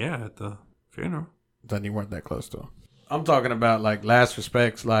 Yeah, at the funeral. Then you weren't that close to them. I'm talking about, like, last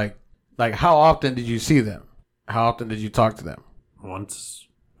respects, like how often did you see them? How often did you talk to them? Once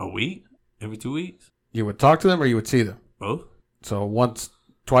a week? Every 2 weeks? You would talk to them or you would see them? Both. So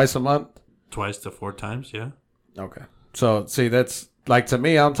twice a month? Twice to 4 times, yeah. Okay. So, see, that's, like, to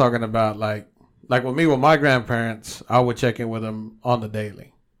me, I'm talking about, like with me, with my grandparents, I would check in with them on the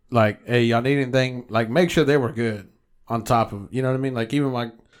daily. Like, hey, y'all need anything? Like, make sure they were good on top of, you know what I mean? Like, even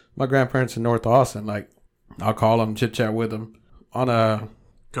my grandparents in North Austin, like, I'll call them, chit-chat with them on a...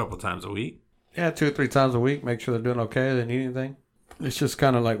 couple times a week. Yeah, 2 or 3 times a week. Make sure they're doing okay. They need anything. It's just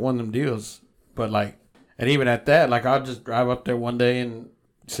kind of like one of them deals. But, like, and even at that, like, I'll just drive up there one day and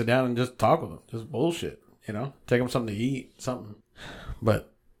sit down and just talk with them. Just bullshit, Take them something to eat, something.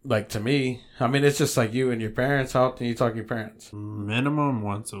 But, like, to me, I mean, it's just like you and your parents. How often you talk to your parents? Minimum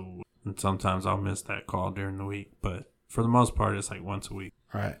once a week. And sometimes I'll miss that call during the week. But for the most part, it's like once a week.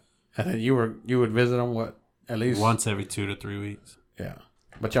 Right. And then you would visit them, what, at least? Once every 2 to 3 weeks. Yeah.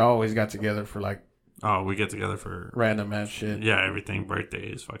 But y'all always got together for, like... Oh, we get together for... random ass shit. Yeah, everything.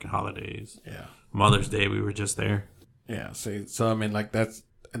 Birthdays, fucking holidays. Yeah. Mother's Day, we were just there. Yeah, see, so I mean, like, that's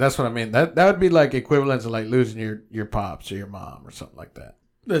what I mean. That would be like equivalent to like losing your pops or your mom or something like that.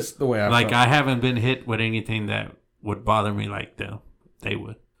 That's the way I like. felt. I haven't been hit with anything that would bother me like they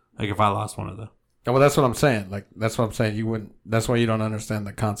would. Like if I lost one of them. Well, that's what I'm saying. Like, that's what I'm saying. You wouldn't. That's why you don't understand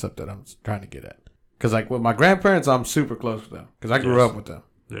the concept that I'm trying to get at. Because like with my grandparents, I'm super close with them because I grew up with them.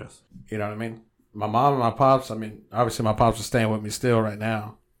 Yes. You know what I mean? My mom and my pops. I mean, obviously my pops is staying with me still right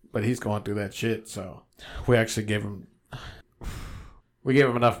now, but he's going through that shit. So we actually gave him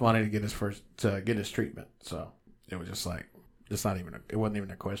enough money to get his treatment. So it was just like it wasn't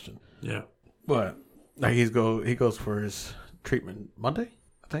even a question. Yeah. But like he goes for his treatment Monday,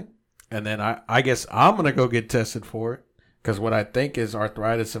 I think, and then I guess I'm gonna go get tested for it because what I think is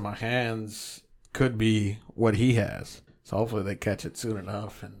arthritis in my hands could be what he has. So hopefully they catch it soon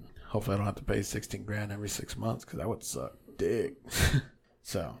enough, and hopefully I don't have to pay $16,000 every 6 months because that would suck dick.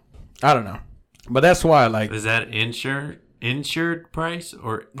 So I don't know, but that's why is that insured price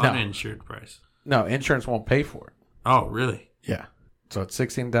or uninsured price? No, insurance won't pay for it. Oh, really? Yeah. So it's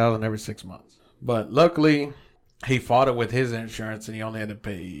 $16,000 every 6 months. But luckily, he fought it with his insurance, and he only had to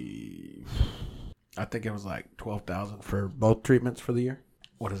pay, I think it was like $12,000 for both treatments for the year.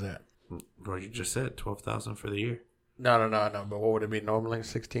 What is that? Well, you just said $12,000 for the year. No. But what would it be normally?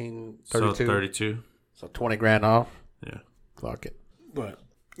 16, 32? So 32. So $20,000 off. Yeah. Fuck it. But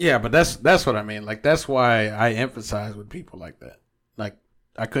yeah, but that's what I mean. Like that's why I emphasize with people like that. Like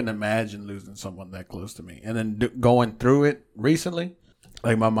I couldn't imagine losing someone that close to me, and then going through it recently.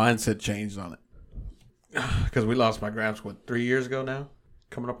 Like my mindset changed on it. Because we lost my gramps, 3 years ago now?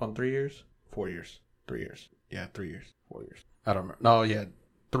 Coming up on 3 years? 4 years. 3 years. Yeah, 3 years. 4 years. I don't remember. No, yeah,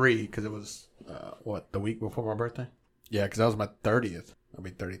 3, because it was, the week before my birthday? Yeah, because that was my 30th. I'll be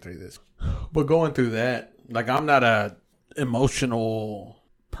 33 this. But going through that, like, I'm not a emotional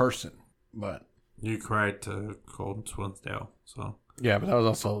person, but... You cried to Cold Swinsdale, so... Yeah, but that was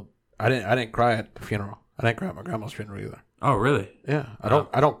also... I didn't cry at the funeral. I didn't cry at my grandma's funeral either. Oh, really? Yeah, I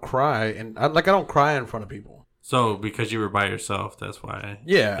don't cry, and I don't cry in front of people. So because you were by yourself, that's why.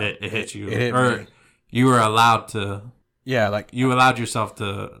 Yeah, it hit you, it hit or me. You were allowed to. Yeah, like you allowed yourself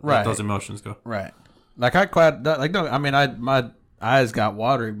to let those emotions go. Right. Like I cried. Like no, I mean my eyes got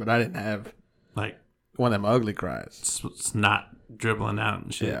watery, but I didn't have like one of them ugly cries. Snot dribbling out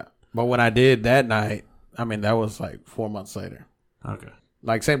and shit. Yeah, but when I did that night, I mean that was like 4 months later. Okay.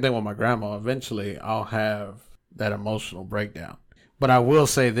 Like same thing with my grandma. Eventually, I'll have that emotional breakdown. But I will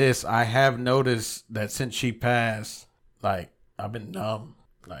say this, I have noticed that since she passed, like, I've been numb.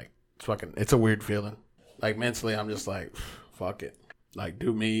 Like, it's a weird feeling. Like, mentally, I'm just like, fuck it. Like,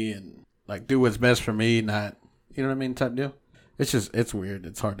 do me and, like, do what's best for me, not, you know what I mean, type deal. It's weird.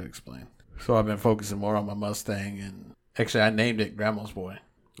 It's hard to explain. So I've been focusing more on my Mustang, and actually, I named it Grandma's Boy.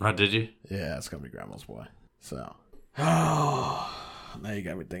 Oh, did you? Yeah, it's going to be Grandma's Boy. So, Now you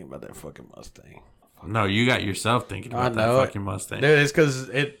got me thinking about that fucking Mustang. No, you got yourself thinking about that fucking Mustang. Dude, it's because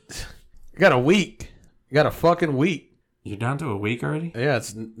you got a week. You got a fucking week. You're down to a week already? Yeah,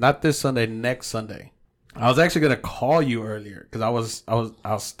 it's not this Sunday, next Sunday. I was actually gonna call you earlier because I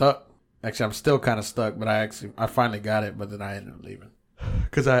was stuck. Actually, I'm still kind of stuck, but I finally got it, but then I ended up leaving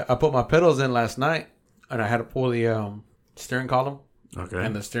because I put my pedals in last night and I had to pull the steering column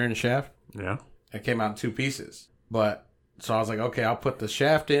and the steering shaft. Yeah, it came out in 2 pieces, but so I was like, okay, I'll put the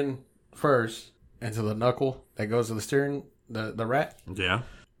shaft in first into the knuckle that goes to the steering, the rat. Yeah,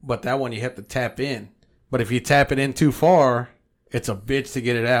 but that one you have to tap in. But if you tap it in too far, it's a bitch to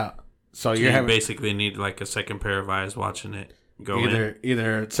get it out. So you basically need like a second pair of eyes watching it go in.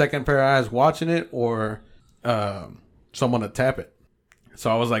 Either second pair of eyes watching it or someone to tap it.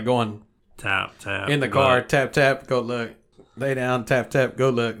 So I was like going tap in the car, look. Tap, go look, lay down, tap, go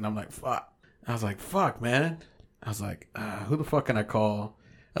look, and I'm like, fuck. I was like, fuck, man. I was like, who the fuck can I call?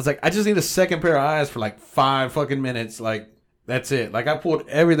 I was like, I just need a second pair of eyes for like 5 fucking minutes. Like, that's it. Like, I pulled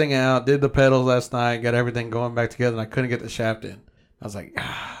everything out, did the pedals last night, got everything going back together, and I couldn't get the shaft in. I was like,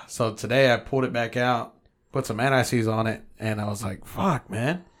 ah. So today I pulled it back out, put some anti-seize on it, and I was like, fuck,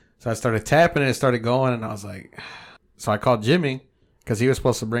 man. So I started tapping it, it started going, and I was like, so I called Jimmy because he was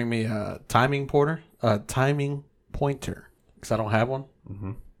supposed to bring me a timing pointer, because I don't have one.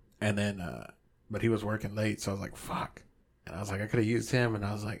 Mm-hmm. And then, but he was working late, so I was like, fuck. And I was like, I could have used him, and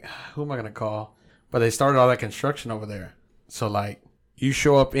I was like, who am I going to call? But they started all that construction over there. So, like, you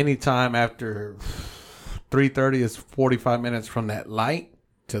show up anytime after 3:30 is 45 minutes from that light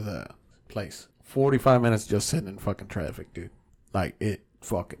to the place. 45 minutes just sitting in fucking traffic, dude. Like, it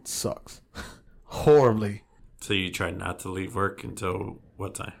fucking sucks. Horribly. So you try not to leave work until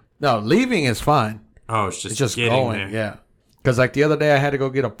what time? No, leaving is fine. Oh, it's just getting going there. Yeah. Because, like, the other day I had to go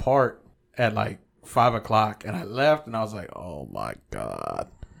get a part at, like, 5 o'clock. And I left, and I was like, oh, my God.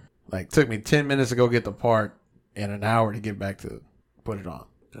 Like, took me 10 minutes to go get the part and an hour to get back to put it on.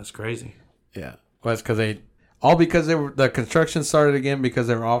 That's crazy. Yeah. Well, it's because the construction started again because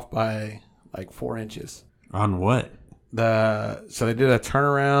they were off by, like, 4 inches. On what? So they did a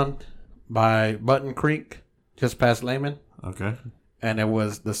turnaround by Button Creek, just past Lehman. Okay. And it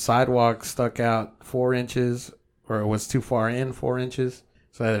was the sidewalk stuck out 4 inches, or it was too far in 4 inches.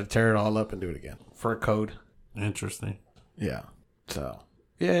 So I had to tear it all up and do it again for a code. Interesting. Yeah. So,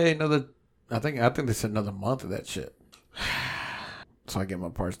 yeah, I think they said another month of that shit. So I get my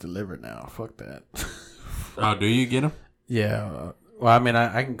parts delivered now. Fuck that. Oh, do you get them? Yeah. Well, I mean,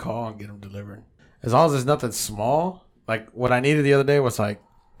 I can call and get them delivered. As long as it's nothing small. Like, what I needed the other day was, like,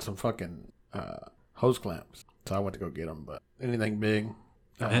 some fucking hose clamps. So I went to go get them. But anything big.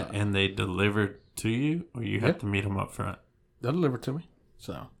 And they delivered to you? Or you have to meet them up front? They'll deliver to me.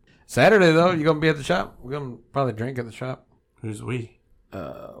 So, Saturday, though, you going to be at the shop? We're going to probably drink at the shop. Who's we?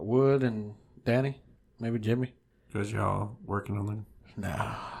 Wood and Danny. Maybe Jimmy. Because y'all working on them?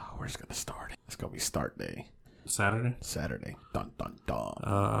 No, we're just going to start it. It's going to be start day. Saturday. Dun, dun,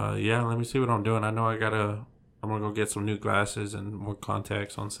 dun. Yeah, let me see what I'm doing. I know I'm going to go get some new glasses and more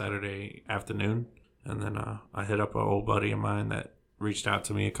contacts on Saturday afternoon. And then I hit up an old buddy of mine that reached out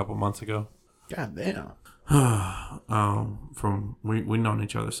to me a couple months ago. God damn. We known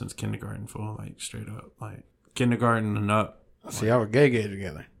each other since kindergarten, fool. Like, straight up. Like, kindergarten and up. See, y'all were gay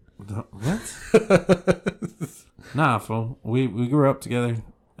together. What? Nah, fool. We grew up together,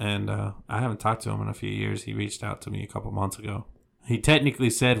 and I haven't talked to him in a few years. He reached out to me a couple months ago. He technically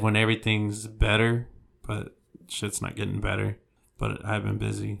said when everything's better, but shit's not getting better. But I've been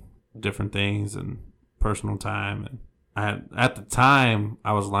busy, different things, and personal time. And at the time,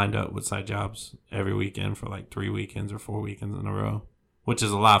 I was lined up with side jobs every weekend for like 3 weekends or 4 weekends in a row, which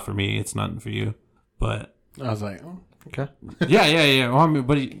is a lot for me. It's nothing for you, but I was like, oh, okay. Yeah. Well, I mean,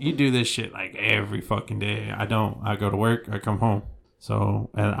 but you do this shit like every fucking day. I don't. I go to work. I come home. So,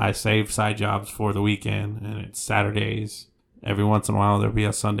 and I save side jobs for the weekend, and it's Saturdays. Every once in a while, there'll be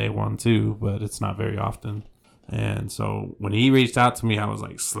a Sunday one too, but it's not very often. And so when he reached out to me, I was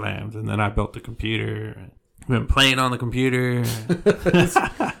like slammed. And then I built the computer. I've been playing on the computer.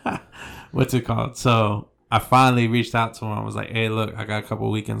 What's it called? So I finally reached out to him. I was like, hey, look, I got a couple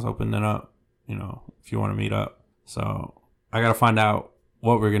weekends opening up, if you want to meet up. So I got to find out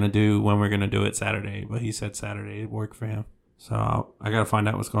what we're going to do, when we're going to do it Saturday. But he said Saturday would work for him. So I got to find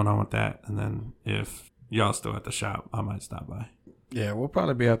out what's going on with that. And then if y'all still at the shop, I might stop by. Yeah, we'll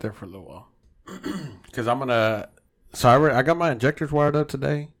probably be out there for a little while. Because I'm going to... So I got my injectors wired up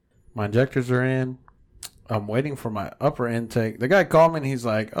today. My injectors are in. I'm waiting for my upper intake. The guy called me and he's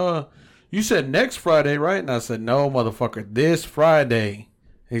like, you said next Friday, right? And I said, no, motherfucker, this Friday.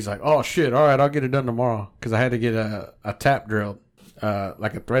 He's like, oh, shit. All right, I'll get it done tomorrow. Because I had to get a tap drilled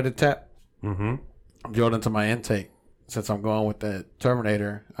like a threaded tap, Mm-hmm. drilled into my intake. Since I'm going with the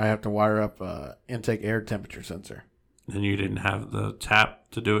Terminator, I have to wire up a intake air temperature sensor. And you didn't have the tap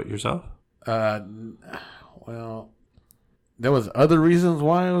to do it yourself? Well, there was other reasons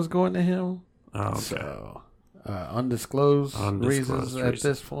why I was going to him. Oh, okay. So, undisclosed reasons at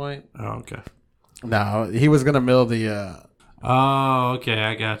this point. Oh, okay. No, he was gonna mill the. Oh, okay.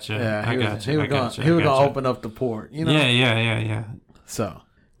 I gotcha. Yeah, I he was gonna open up the port. You know. Yeah. So,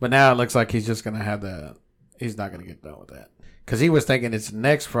 but now it looks like he's just gonna have the. He's not gonna get done with that because he was thinking it's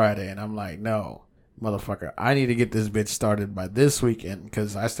next Friday, and I'm like, no, motherfucker, I need to get this bitch started by this weekend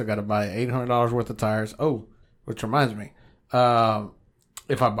because I still got to buy $800 worth of tires. Oh, which reminds me,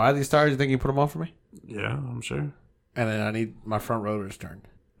 if I buy these tires, you think you put them on for me? Yeah, I'm sure. And then I need my front rotors turned.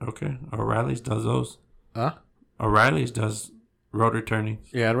 Okay. O'Reilly's does those. Huh? O'Reilly's does rotor turnings.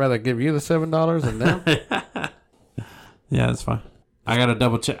 Yeah, I'd rather give you the $7 than them. Yeah, that's fine. I got to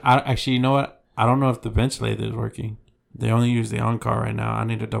double check. Actually, you know what? I don't know if the bench lathe is working. They only use the on-car right now. I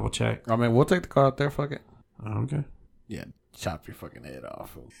need to double check. I mean, we'll take the car out there. Fuck it. Okay. Yeah, chop your fucking head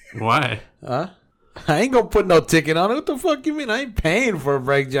off. Why? Huh? I ain't gonna put no ticket on it. What the fuck you mean? I ain't paying for a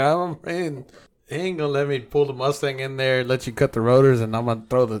brake job. I'm paying. He ain't gonna let me pull the Mustang in there, let you cut the rotors, and I'm gonna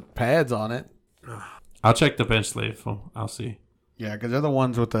throw the pads on it. I'll check the bench lathe. I'll see. Yeah, because they're the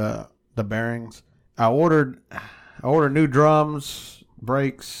ones with the bearings. I ordered new drums,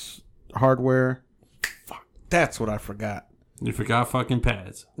 brakes, hardware. Fuck, that's what I forgot. You forgot fucking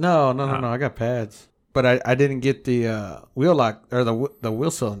pads. No. I got pads, but I didn't get the wheel lock or the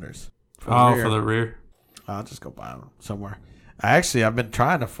wheel cylinders. For the rear. I'll just go buy them somewhere. I've been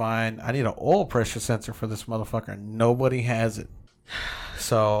trying to find. I need an oil pressure sensor for this motherfucker. Nobody has it,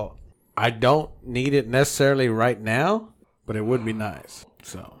 so I don't need it necessarily right now, but it would be nice.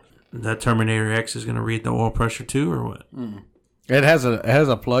 So that Terminator X is gonna read the oil pressure too, or what? It has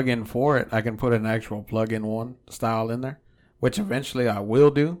a plug-in for it. I can put an actual plug-in one style in there, which eventually I will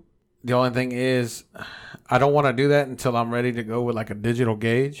do. The only thing is, I don't want to do that until I'm ready to go with like a digital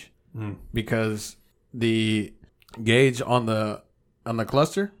gauge, because the gauge on the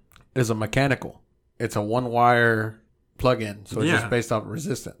cluster is a mechanical. It's a one-wire plug-in, so it's just based off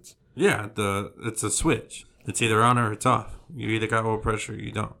resistance. Yeah, it's a switch. It's either on or it's off. You either got oil pressure or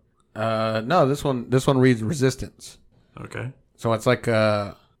you don't. No, this one reads resistance. Okay. So it's like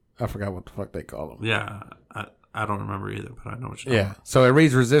I forgot what the fuck they call them. Yeah, I don't remember either, but I know what you're talking about. So it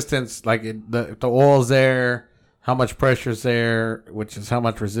reads resistance, like the oil's there, how much pressure's there, which is how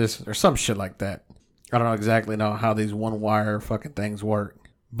much resistance, or some shit like that. I don't exactly know how these one wire fucking things work,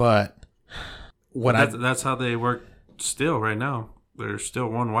 but that's how they work still right now. They're still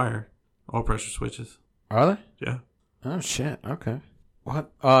one wire oil pressure switches. Are they? Yeah. Oh shit. Okay.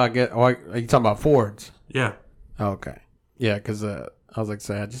 What? Are you talking about Fords? Yeah. Oh, okay. Yeah, because I was like,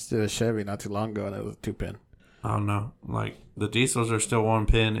 say I just did a Chevy not too long ago and it was a 2-pin. I don't know. Like the diesels are still 1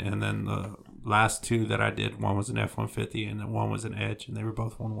 pin, and then the last two that I did, one was an F-150 and then one was an Edge, and they were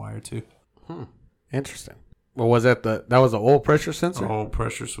both one wire too. Interesting. Well, was that was an oil pressure sensor? Oil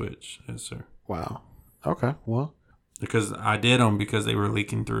pressure switch, yes, sir. Wow. Okay. Well, because I did them because they were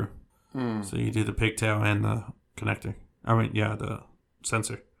leaking through. So you do the pigtail and the connector. The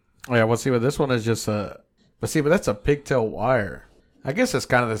sensor. Oh, yeah. Well, see, but this one is just but that's a pigtail wire. I guess it's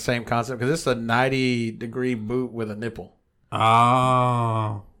kind of the same concept because it's a 90-degree boot with a nipple.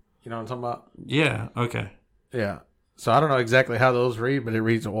 Oh. You know what I'm talking about? Yeah. Okay. Yeah. So I don't know exactly how those read, but it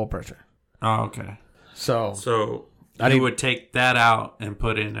reads the oil pressure. Oh, okay. So you would take that out and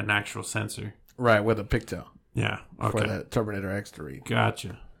put in an actual sensor. Right, with a pigtail. Yeah. Okay. For that Terminator X to read.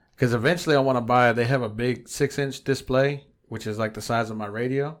 Gotcha. Because eventually I want to buy, they have a big 6-inch display, which is like the size of my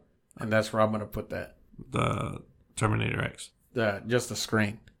radio. And that's where I'm going to put that. The Terminator X. Just the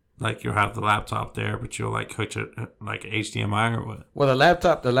screen. Like you'll have the laptop there, but you'll like hook it like HDMI or what? Well, the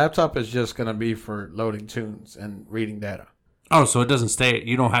laptop is just going to be for loading tunes and reading data. Oh, so it doesn't stay.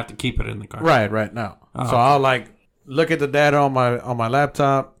 You don't have to keep it in the car. Right. No. So okay. I'll like look at the data on my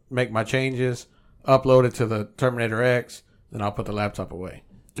laptop, make my changes, upload it to the Terminator X, then I'll put the laptop away.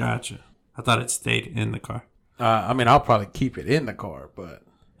 Gotcha. I thought it stayed in the car. I'll probably keep it in the car, but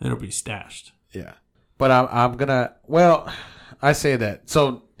it'll be stashed. Yeah. But I'm gonna. Well, I say that.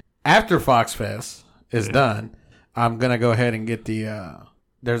 So after Fox Fest is done, I'm gonna go ahead and get the.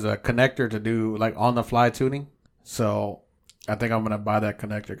 There's a connector to do like on the fly tuning. So I think I'm gonna buy that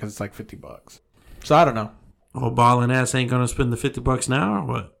connector because it's like $50. So I don't know. Old ballin' ass ain't gonna spend the $50 now or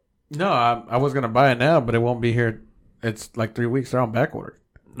what? No, I was gonna buy it now, but it won't be here. It's like 3 weeks. They're on back order.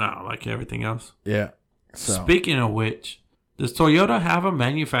 No, like everything else. Yeah. So speaking of which, does Toyota have a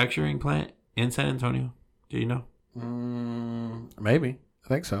manufacturing plant in San Antonio? Do you know? Maybe. I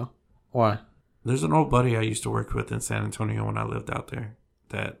think so. Why? There's an old buddy I used to work with in San Antonio when I lived out there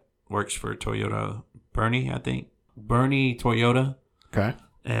that works for Toyota. Bernie, I think. Bernie Toyota. Okay.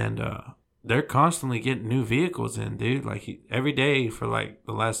 And they're constantly getting new vehicles in, dude. Like every day for like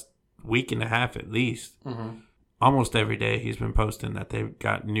the last week and a half at least. Almost every day he's been posting that they've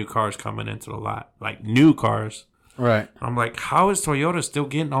got new cars coming into the lot. Like new cars. Right. I'm like, how is Toyota still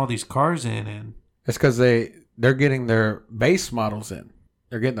getting all these cars in? And it's because they're getting their base models in.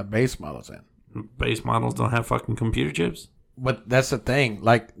 They're getting the base models in. Base models don't have fucking computer chips? But that's the thing.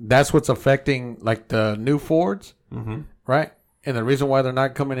 Like, that's what's affecting, like, the new Fords. Right? And the reason why they're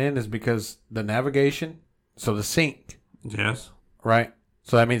not coming in is because the navigation, so the sync. Yes. Right?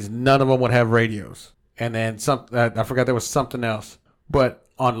 So that means none of them would have radios. And then I forgot there was something else. But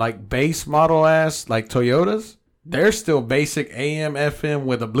on, like, base model ass, like Toyotas, they're still basic AM, FM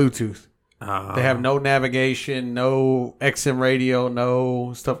with a Bluetooth. They have no navigation, no XM radio,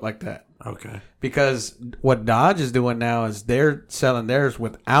 no stuff like that. Okay. Because what Dodge is doing now is they're selling theirs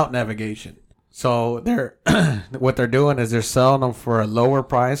without navigation. So what they're doing is they're selling them for a lower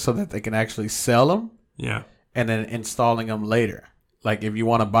price so that they can actually sell them. Yeah. And then installing them later. Like if you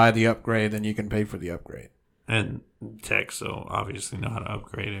want to buy the upgrade, then you can pay for the upgrade. And tech, so obviously know how to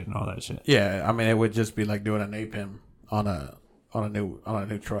upgrade it and all that shit. Yeah, I mean it would just be like doing an APIM on a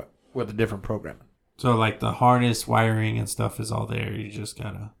new truck with a different programming. So like the harness wiring and stuff is all there. You just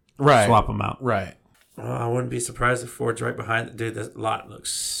gotta swap them out. Right. I wouldn't be surprised if Ford's right behind it. Dude, that lot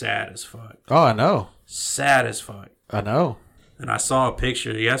looks sad as fuck. Oh, I know. Sad as fuck. I know. And I saw a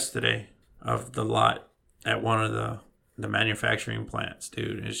picture yesterday of the lot at one of the manufacturing plants,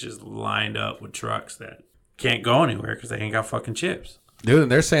 dude. It's just lined up with trucks that can't go anywhere because they ain't got fucking chips. Dude,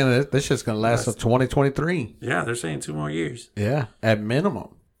 and they're saying that this shit's going to last till 2023. Yeah, they're saying 2 more years. Yeah, at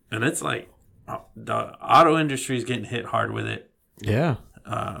minimum. And it's like the auto industry is getting hit hard with it. Yeah.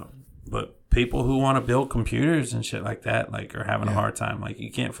 But people who want to build computers and shit like that, like, are having a hard time. Like, you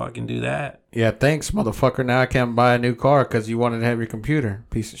can't fucking do that. Yeah, thanks, motherfucker. Now I can't buy a new car because you wanted to have your computer.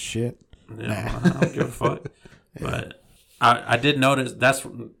 Piece of shit. Yeah, I don't give a fuck. Yeah. But I did notice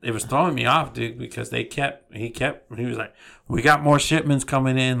it was throwing me off, dude, because he was like, we got more shipments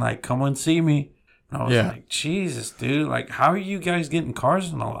coming in. Like, come and see me. And I was like, Jesus, dude. Like, how are you guys getting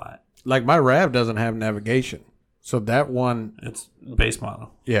cars in a lot? Like, my RAV doesn't have navigation. So that one. It's base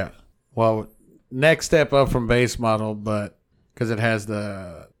model. Yeah. Well, next step up from base model, but because it has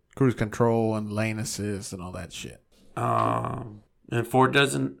the cruise control and lane assist and all that shit. And Ford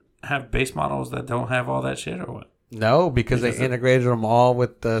doesn't have base models that don't have all that shit, or what? No, because they integrated them all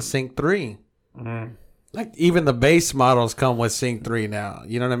with the Sync 3. Mm. Like, even the base models come with Sync 3 now.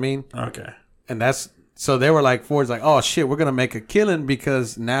 You know what I mean? Okay. And so they were like, Ford's like, oh shit, we're going to make a killing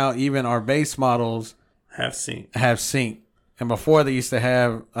because now even our base models have Sync. And before they used to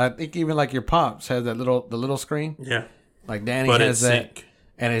have, I think even like your Pops has the little screen. Yeah. Like Danny has that. Sync.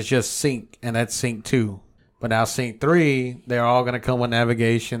 And it's just Sync, and that's Sync 2. But now Sync 3, they're all going to come with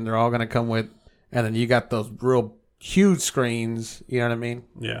navigation. They're all going to come with, and then you got those real huge screens. You know what I mean?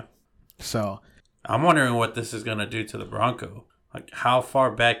 Yeah. So. I'm wondering what this is going to do to the Bronco. Like, how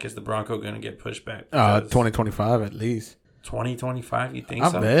far back is the Bronco going to get pushed back? 2025 at least. 2025, you think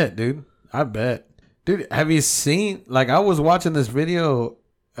so? I bet, dude. I bet. Dude, have you seen, like, I was watching this video,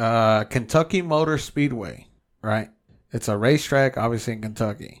 Kentucky Motor Speedway, right? It's a racetrack, obviously, in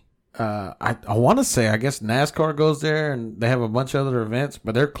Kentucky. I want to say, I guess NASCAR goes there, and they have a bunch of other events,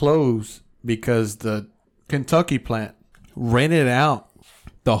 but they're closed because the Kentucky plant rented out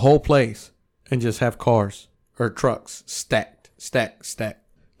the whole place and just have cars or trucks stacked.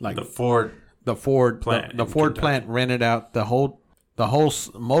 Like the Ford plant. The Ford plant rented out the whole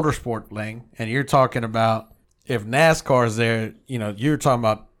motorsport thing, and you're talking about if NASCAR's there, you're talking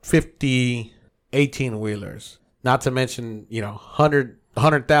about 50 18-wheelers, not to mention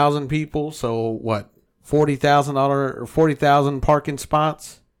 100,000 people. So what, $40,000 or 40,000 parking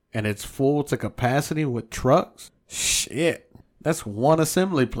spots, and it's full to capacity with trucks. Shit, that's one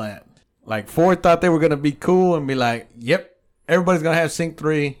assembly plant. Like, Ford thought they were gonna be cool and be like, yep, everybody's gonna have Sync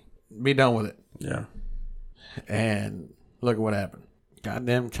 3, be done with it. Yeah. And look at what happened.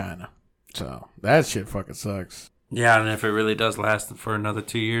 Goddamn China. So that shit fucking sucks. Yeah, and if it really does last for another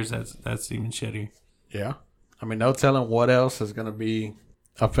 2 years, that's even shittier. Yeah. I mean, no telling what else is gonna be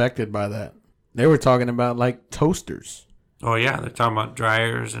affected by that. They were talking about like toasters. Oh yeah, they're talking about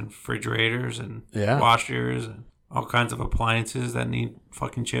dryers and refrigerators and washers and all kinds of appliances that need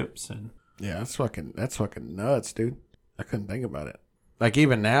fucking chips. And yeah, that's fucking nuts, dude. I couldn't think about it. Like,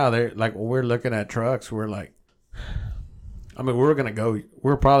 even now, they're like, when we're looking at trucks, we're like, I mean,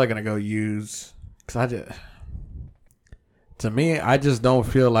 we're probably gonna go use, because To me, I just don't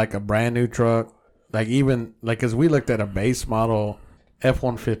feel like a brand new truck. Like even like because we looked at a base model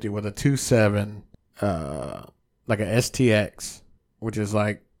F-150 with a 2.7, like a STX, which is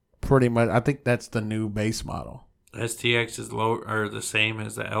like pretty much. I think that's the new base model. STX is low or the same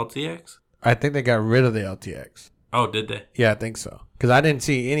as the LTX? I think they got rid of the LTX. Oh, did they? Yeah, I think so. Because I didn't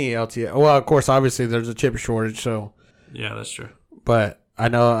see any LTX. Well, of course, obviously there's a chip shortage, so. Yeah, that's true. But I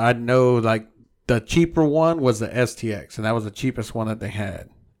know, like the cheaper one was the STX, and that was the cheapest one that they had,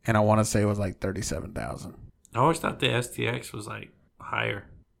 and I want to say it was like $37,000. I always thought the STX was like higher.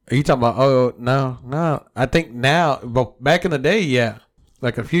 Are you talking about? Oh no. I think now, but back in the day, yeah,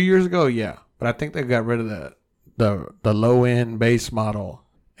 like a few years ago, yeah. But I think they got rid of the low end base model,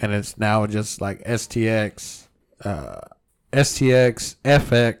 and it's now just like STX, FX,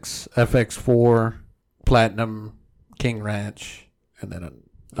 FX4, Platinum, King Ranch, and then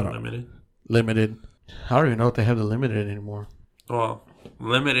limited. I don't even know if they have the limited anymore. Well,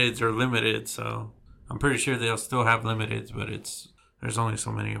 limiteds are limited, so I'm pretty sure they'll still have limiteds, but there's only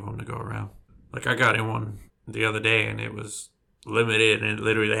so many of them to go around. Like I got in one the other day, and it was limited, and it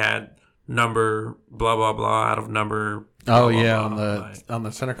literally had number blah blah blah out of number. Blah, blah, on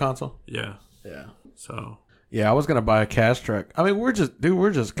the center console. Yeah. So yeah, I was gonna buy a cash truck. I mean, we're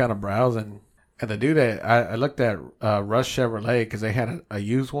just kind of browsing, and the dude that I looked at Rush Chevrolet because they had a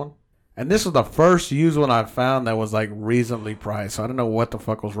used one, and this was the first used one I found that was like reasonably priced. So I don't know what the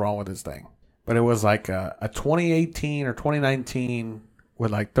fuck was wrong with this thing, but it was like a 2018 or 2019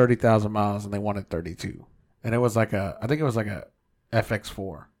 with like 30,000 miles, and they wanted 32, and it was like I think it was like a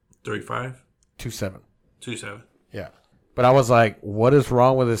FX4 3.5 2.7. Yeah, but I was like, what is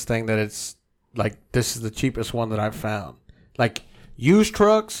wrong with this thing that it's like this is the cheapest one that I've found? Like used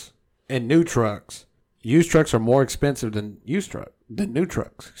trucks and new trucks. Used trucks are more expensive than new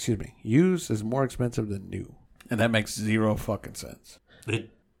trucks. Excuse me. Used is more expensive than new. And that makes zero fucking sense. It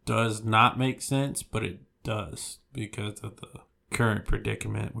does not make sense, but it does because of the current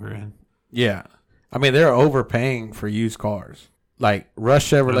predicament we're in. Yeah. I mean, they're overpaying for used cars. Like Rush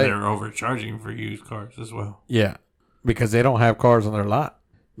Chevrolet. And they're overcharging for used cars as well. Yeah. Because they don't have cars on their lot.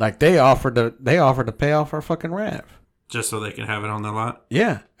 Like they offered to pay off our fucking RAV. Just so they can have it on their lot?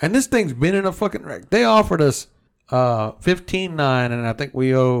 Yeah. And this thing's been in a fucking wreck. They offered us $15,900, and I think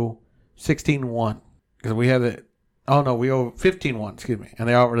we owe $16,100. Because we have it. Oh no, we owe $15,100, excuse me. And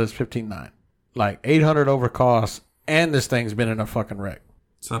they offered us $15,900. Like $800 over cost, and this thing's been in a fucking wreck.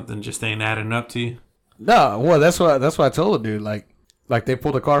 Something just ain't adding up to you? No, well that's what I told the dude. Like they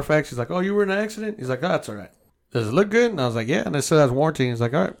pulled the Carfax, he's like, oh, you were in an accident? He's like, oh, that's all right. Does it look good? And I was like, yeah. And it still has warranty. He's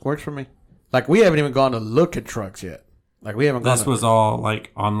like, all right, works for me. Like we haven't even gone to look at trucks yet. Like we haven't. This was all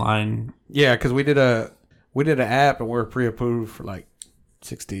like online. Yeah, because we did an app and we were pre-approved for like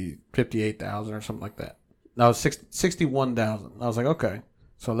 58,000 or something like that. No, 61,000. I was like, okay,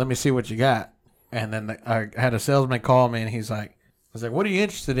 so let me see what you got. And then I had a salesman call me, and he's like, I was like, what are you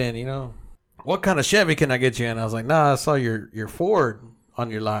interested in? You know, what kind of Chevy can I get you in? I was like, nah, I saw your Ford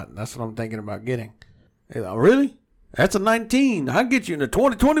on your lot, and that's what I'm thinking about getting. He's like, oh, really? That's a 19. I'll get you in a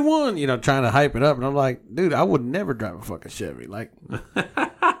 2021, you know, trying to hype it up. And I'm like, dude, I would never drive a fucking Chevy. Like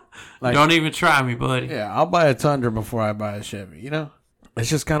don't even try me, buddy. Yeah, I'll buy a Tundra before I buy a Chevy, you know? It's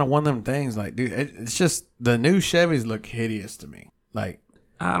just kind of one of them things. Like, dude, it's just the new Chevys look hideous to me. Like,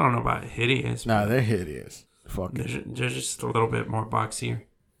 I don't know about hideous. Nah, they're hideous. Fuck it. They're just a little bit more boxier.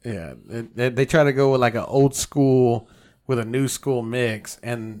 Yeah, they try to go with like an old school with a new school mix,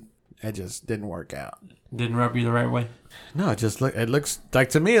 and it just didn't work out. Didn't rub you the right way? No, it looks like,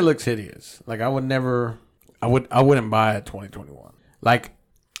 to me it looks hideous. Like I wouldn't buy a 2021. Like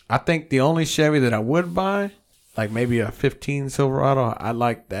I think the only Chevy that I would buy, like maybe a 15 Silverado, I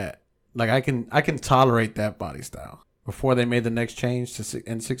like that. Like I can tolerate that body style. Before they made the next change to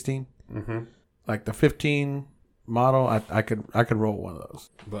N16, like the 15 model, I could roll one of those.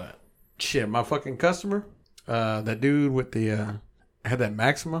 But shit, my fucking customer, that dude with the had that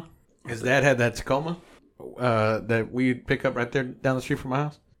Maxima. His dad had that Tacoma that we'd pick up right there down the street from my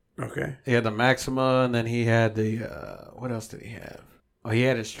house. Okay. He had the Maxima, and then he had the what else did he have? Oh, he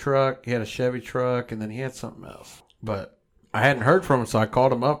had his truck. He had a Chevy truck, and then he had something else. But I hadn't heard from him, so I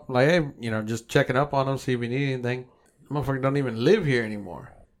called him up, like, hey, you know, just checking up on him, see if he needed anything. The motherfucker don't even live here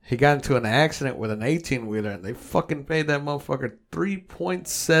anymore. He got into an accident with an 18-wheeler, and they fucking paid that motherfucker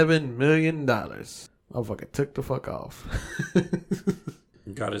 $3.7 million. Motherfucker took the fuck off.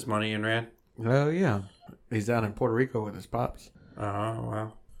 Got his money and ran? Oh, yeah. He's down in Puerto Rico with his pops. Oh,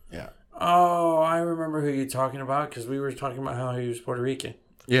 wow. Yeah. Oh, I remember who you're talking about, because we were talking about how he was Puerto Rican.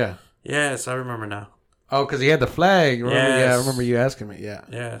 Yeah. Yes, I remember now. Oh, because he had the flag. Remember? Yes. Yeah, I remember you asking me. Yeah.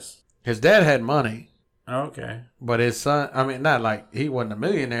 Yes. His dad had money. Okay. But his son, I mean, not like he wasn't a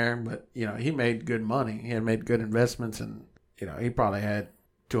millionaire, but, he made good money. He had made good investments, and, he probably had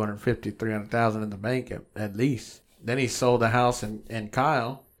 250, 300,000 in the bank at least. Then he sold the house in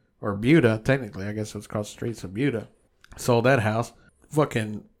Kyle, or Buda, technically. I guess it's across the street, so Buda. Sold that house.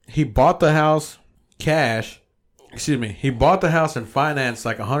 He bought the house cash. Excuse me. He bought the house and financed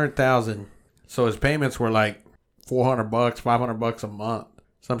like $100,000. So his payments were like $400, $500 a month,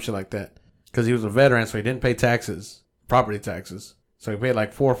 some shit like that. Because he was a veteran, so he didn't pay taxes, property taxes. So he paid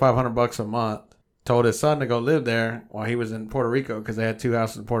like $400 or $500 a month. Told his son to go live there while he was in Puerto Rico, because they had 2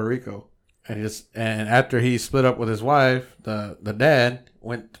 houses in Puerto Rico. And after he split up with his wife, the dad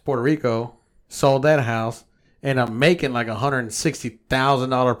went to Puerto Rico, sold that house, ended up making like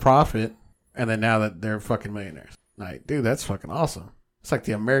 $160,000 profit, and then now that they're fucking millionaires. Like, dude, that's fucking awesome. It's like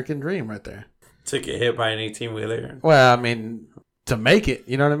the American dream right there. Took a hit by an 18-wheeler. Well, I mean, to make it,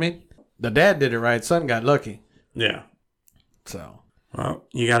 you know what I mean? The dad did it right. Son got lucky. Yeah. So. Well,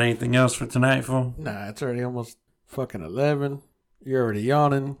 you got anything else for tonight, fool? Nah, it's already almost fucking 11. You're already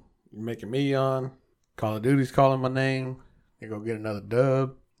yawning. You're making me yawn. Call of Duty's calling my name. You go get another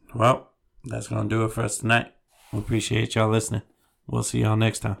dub. Well, that's going to do it for us tonight. We appreciate y'all listening. We'll see y'all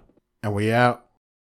next time. And we out.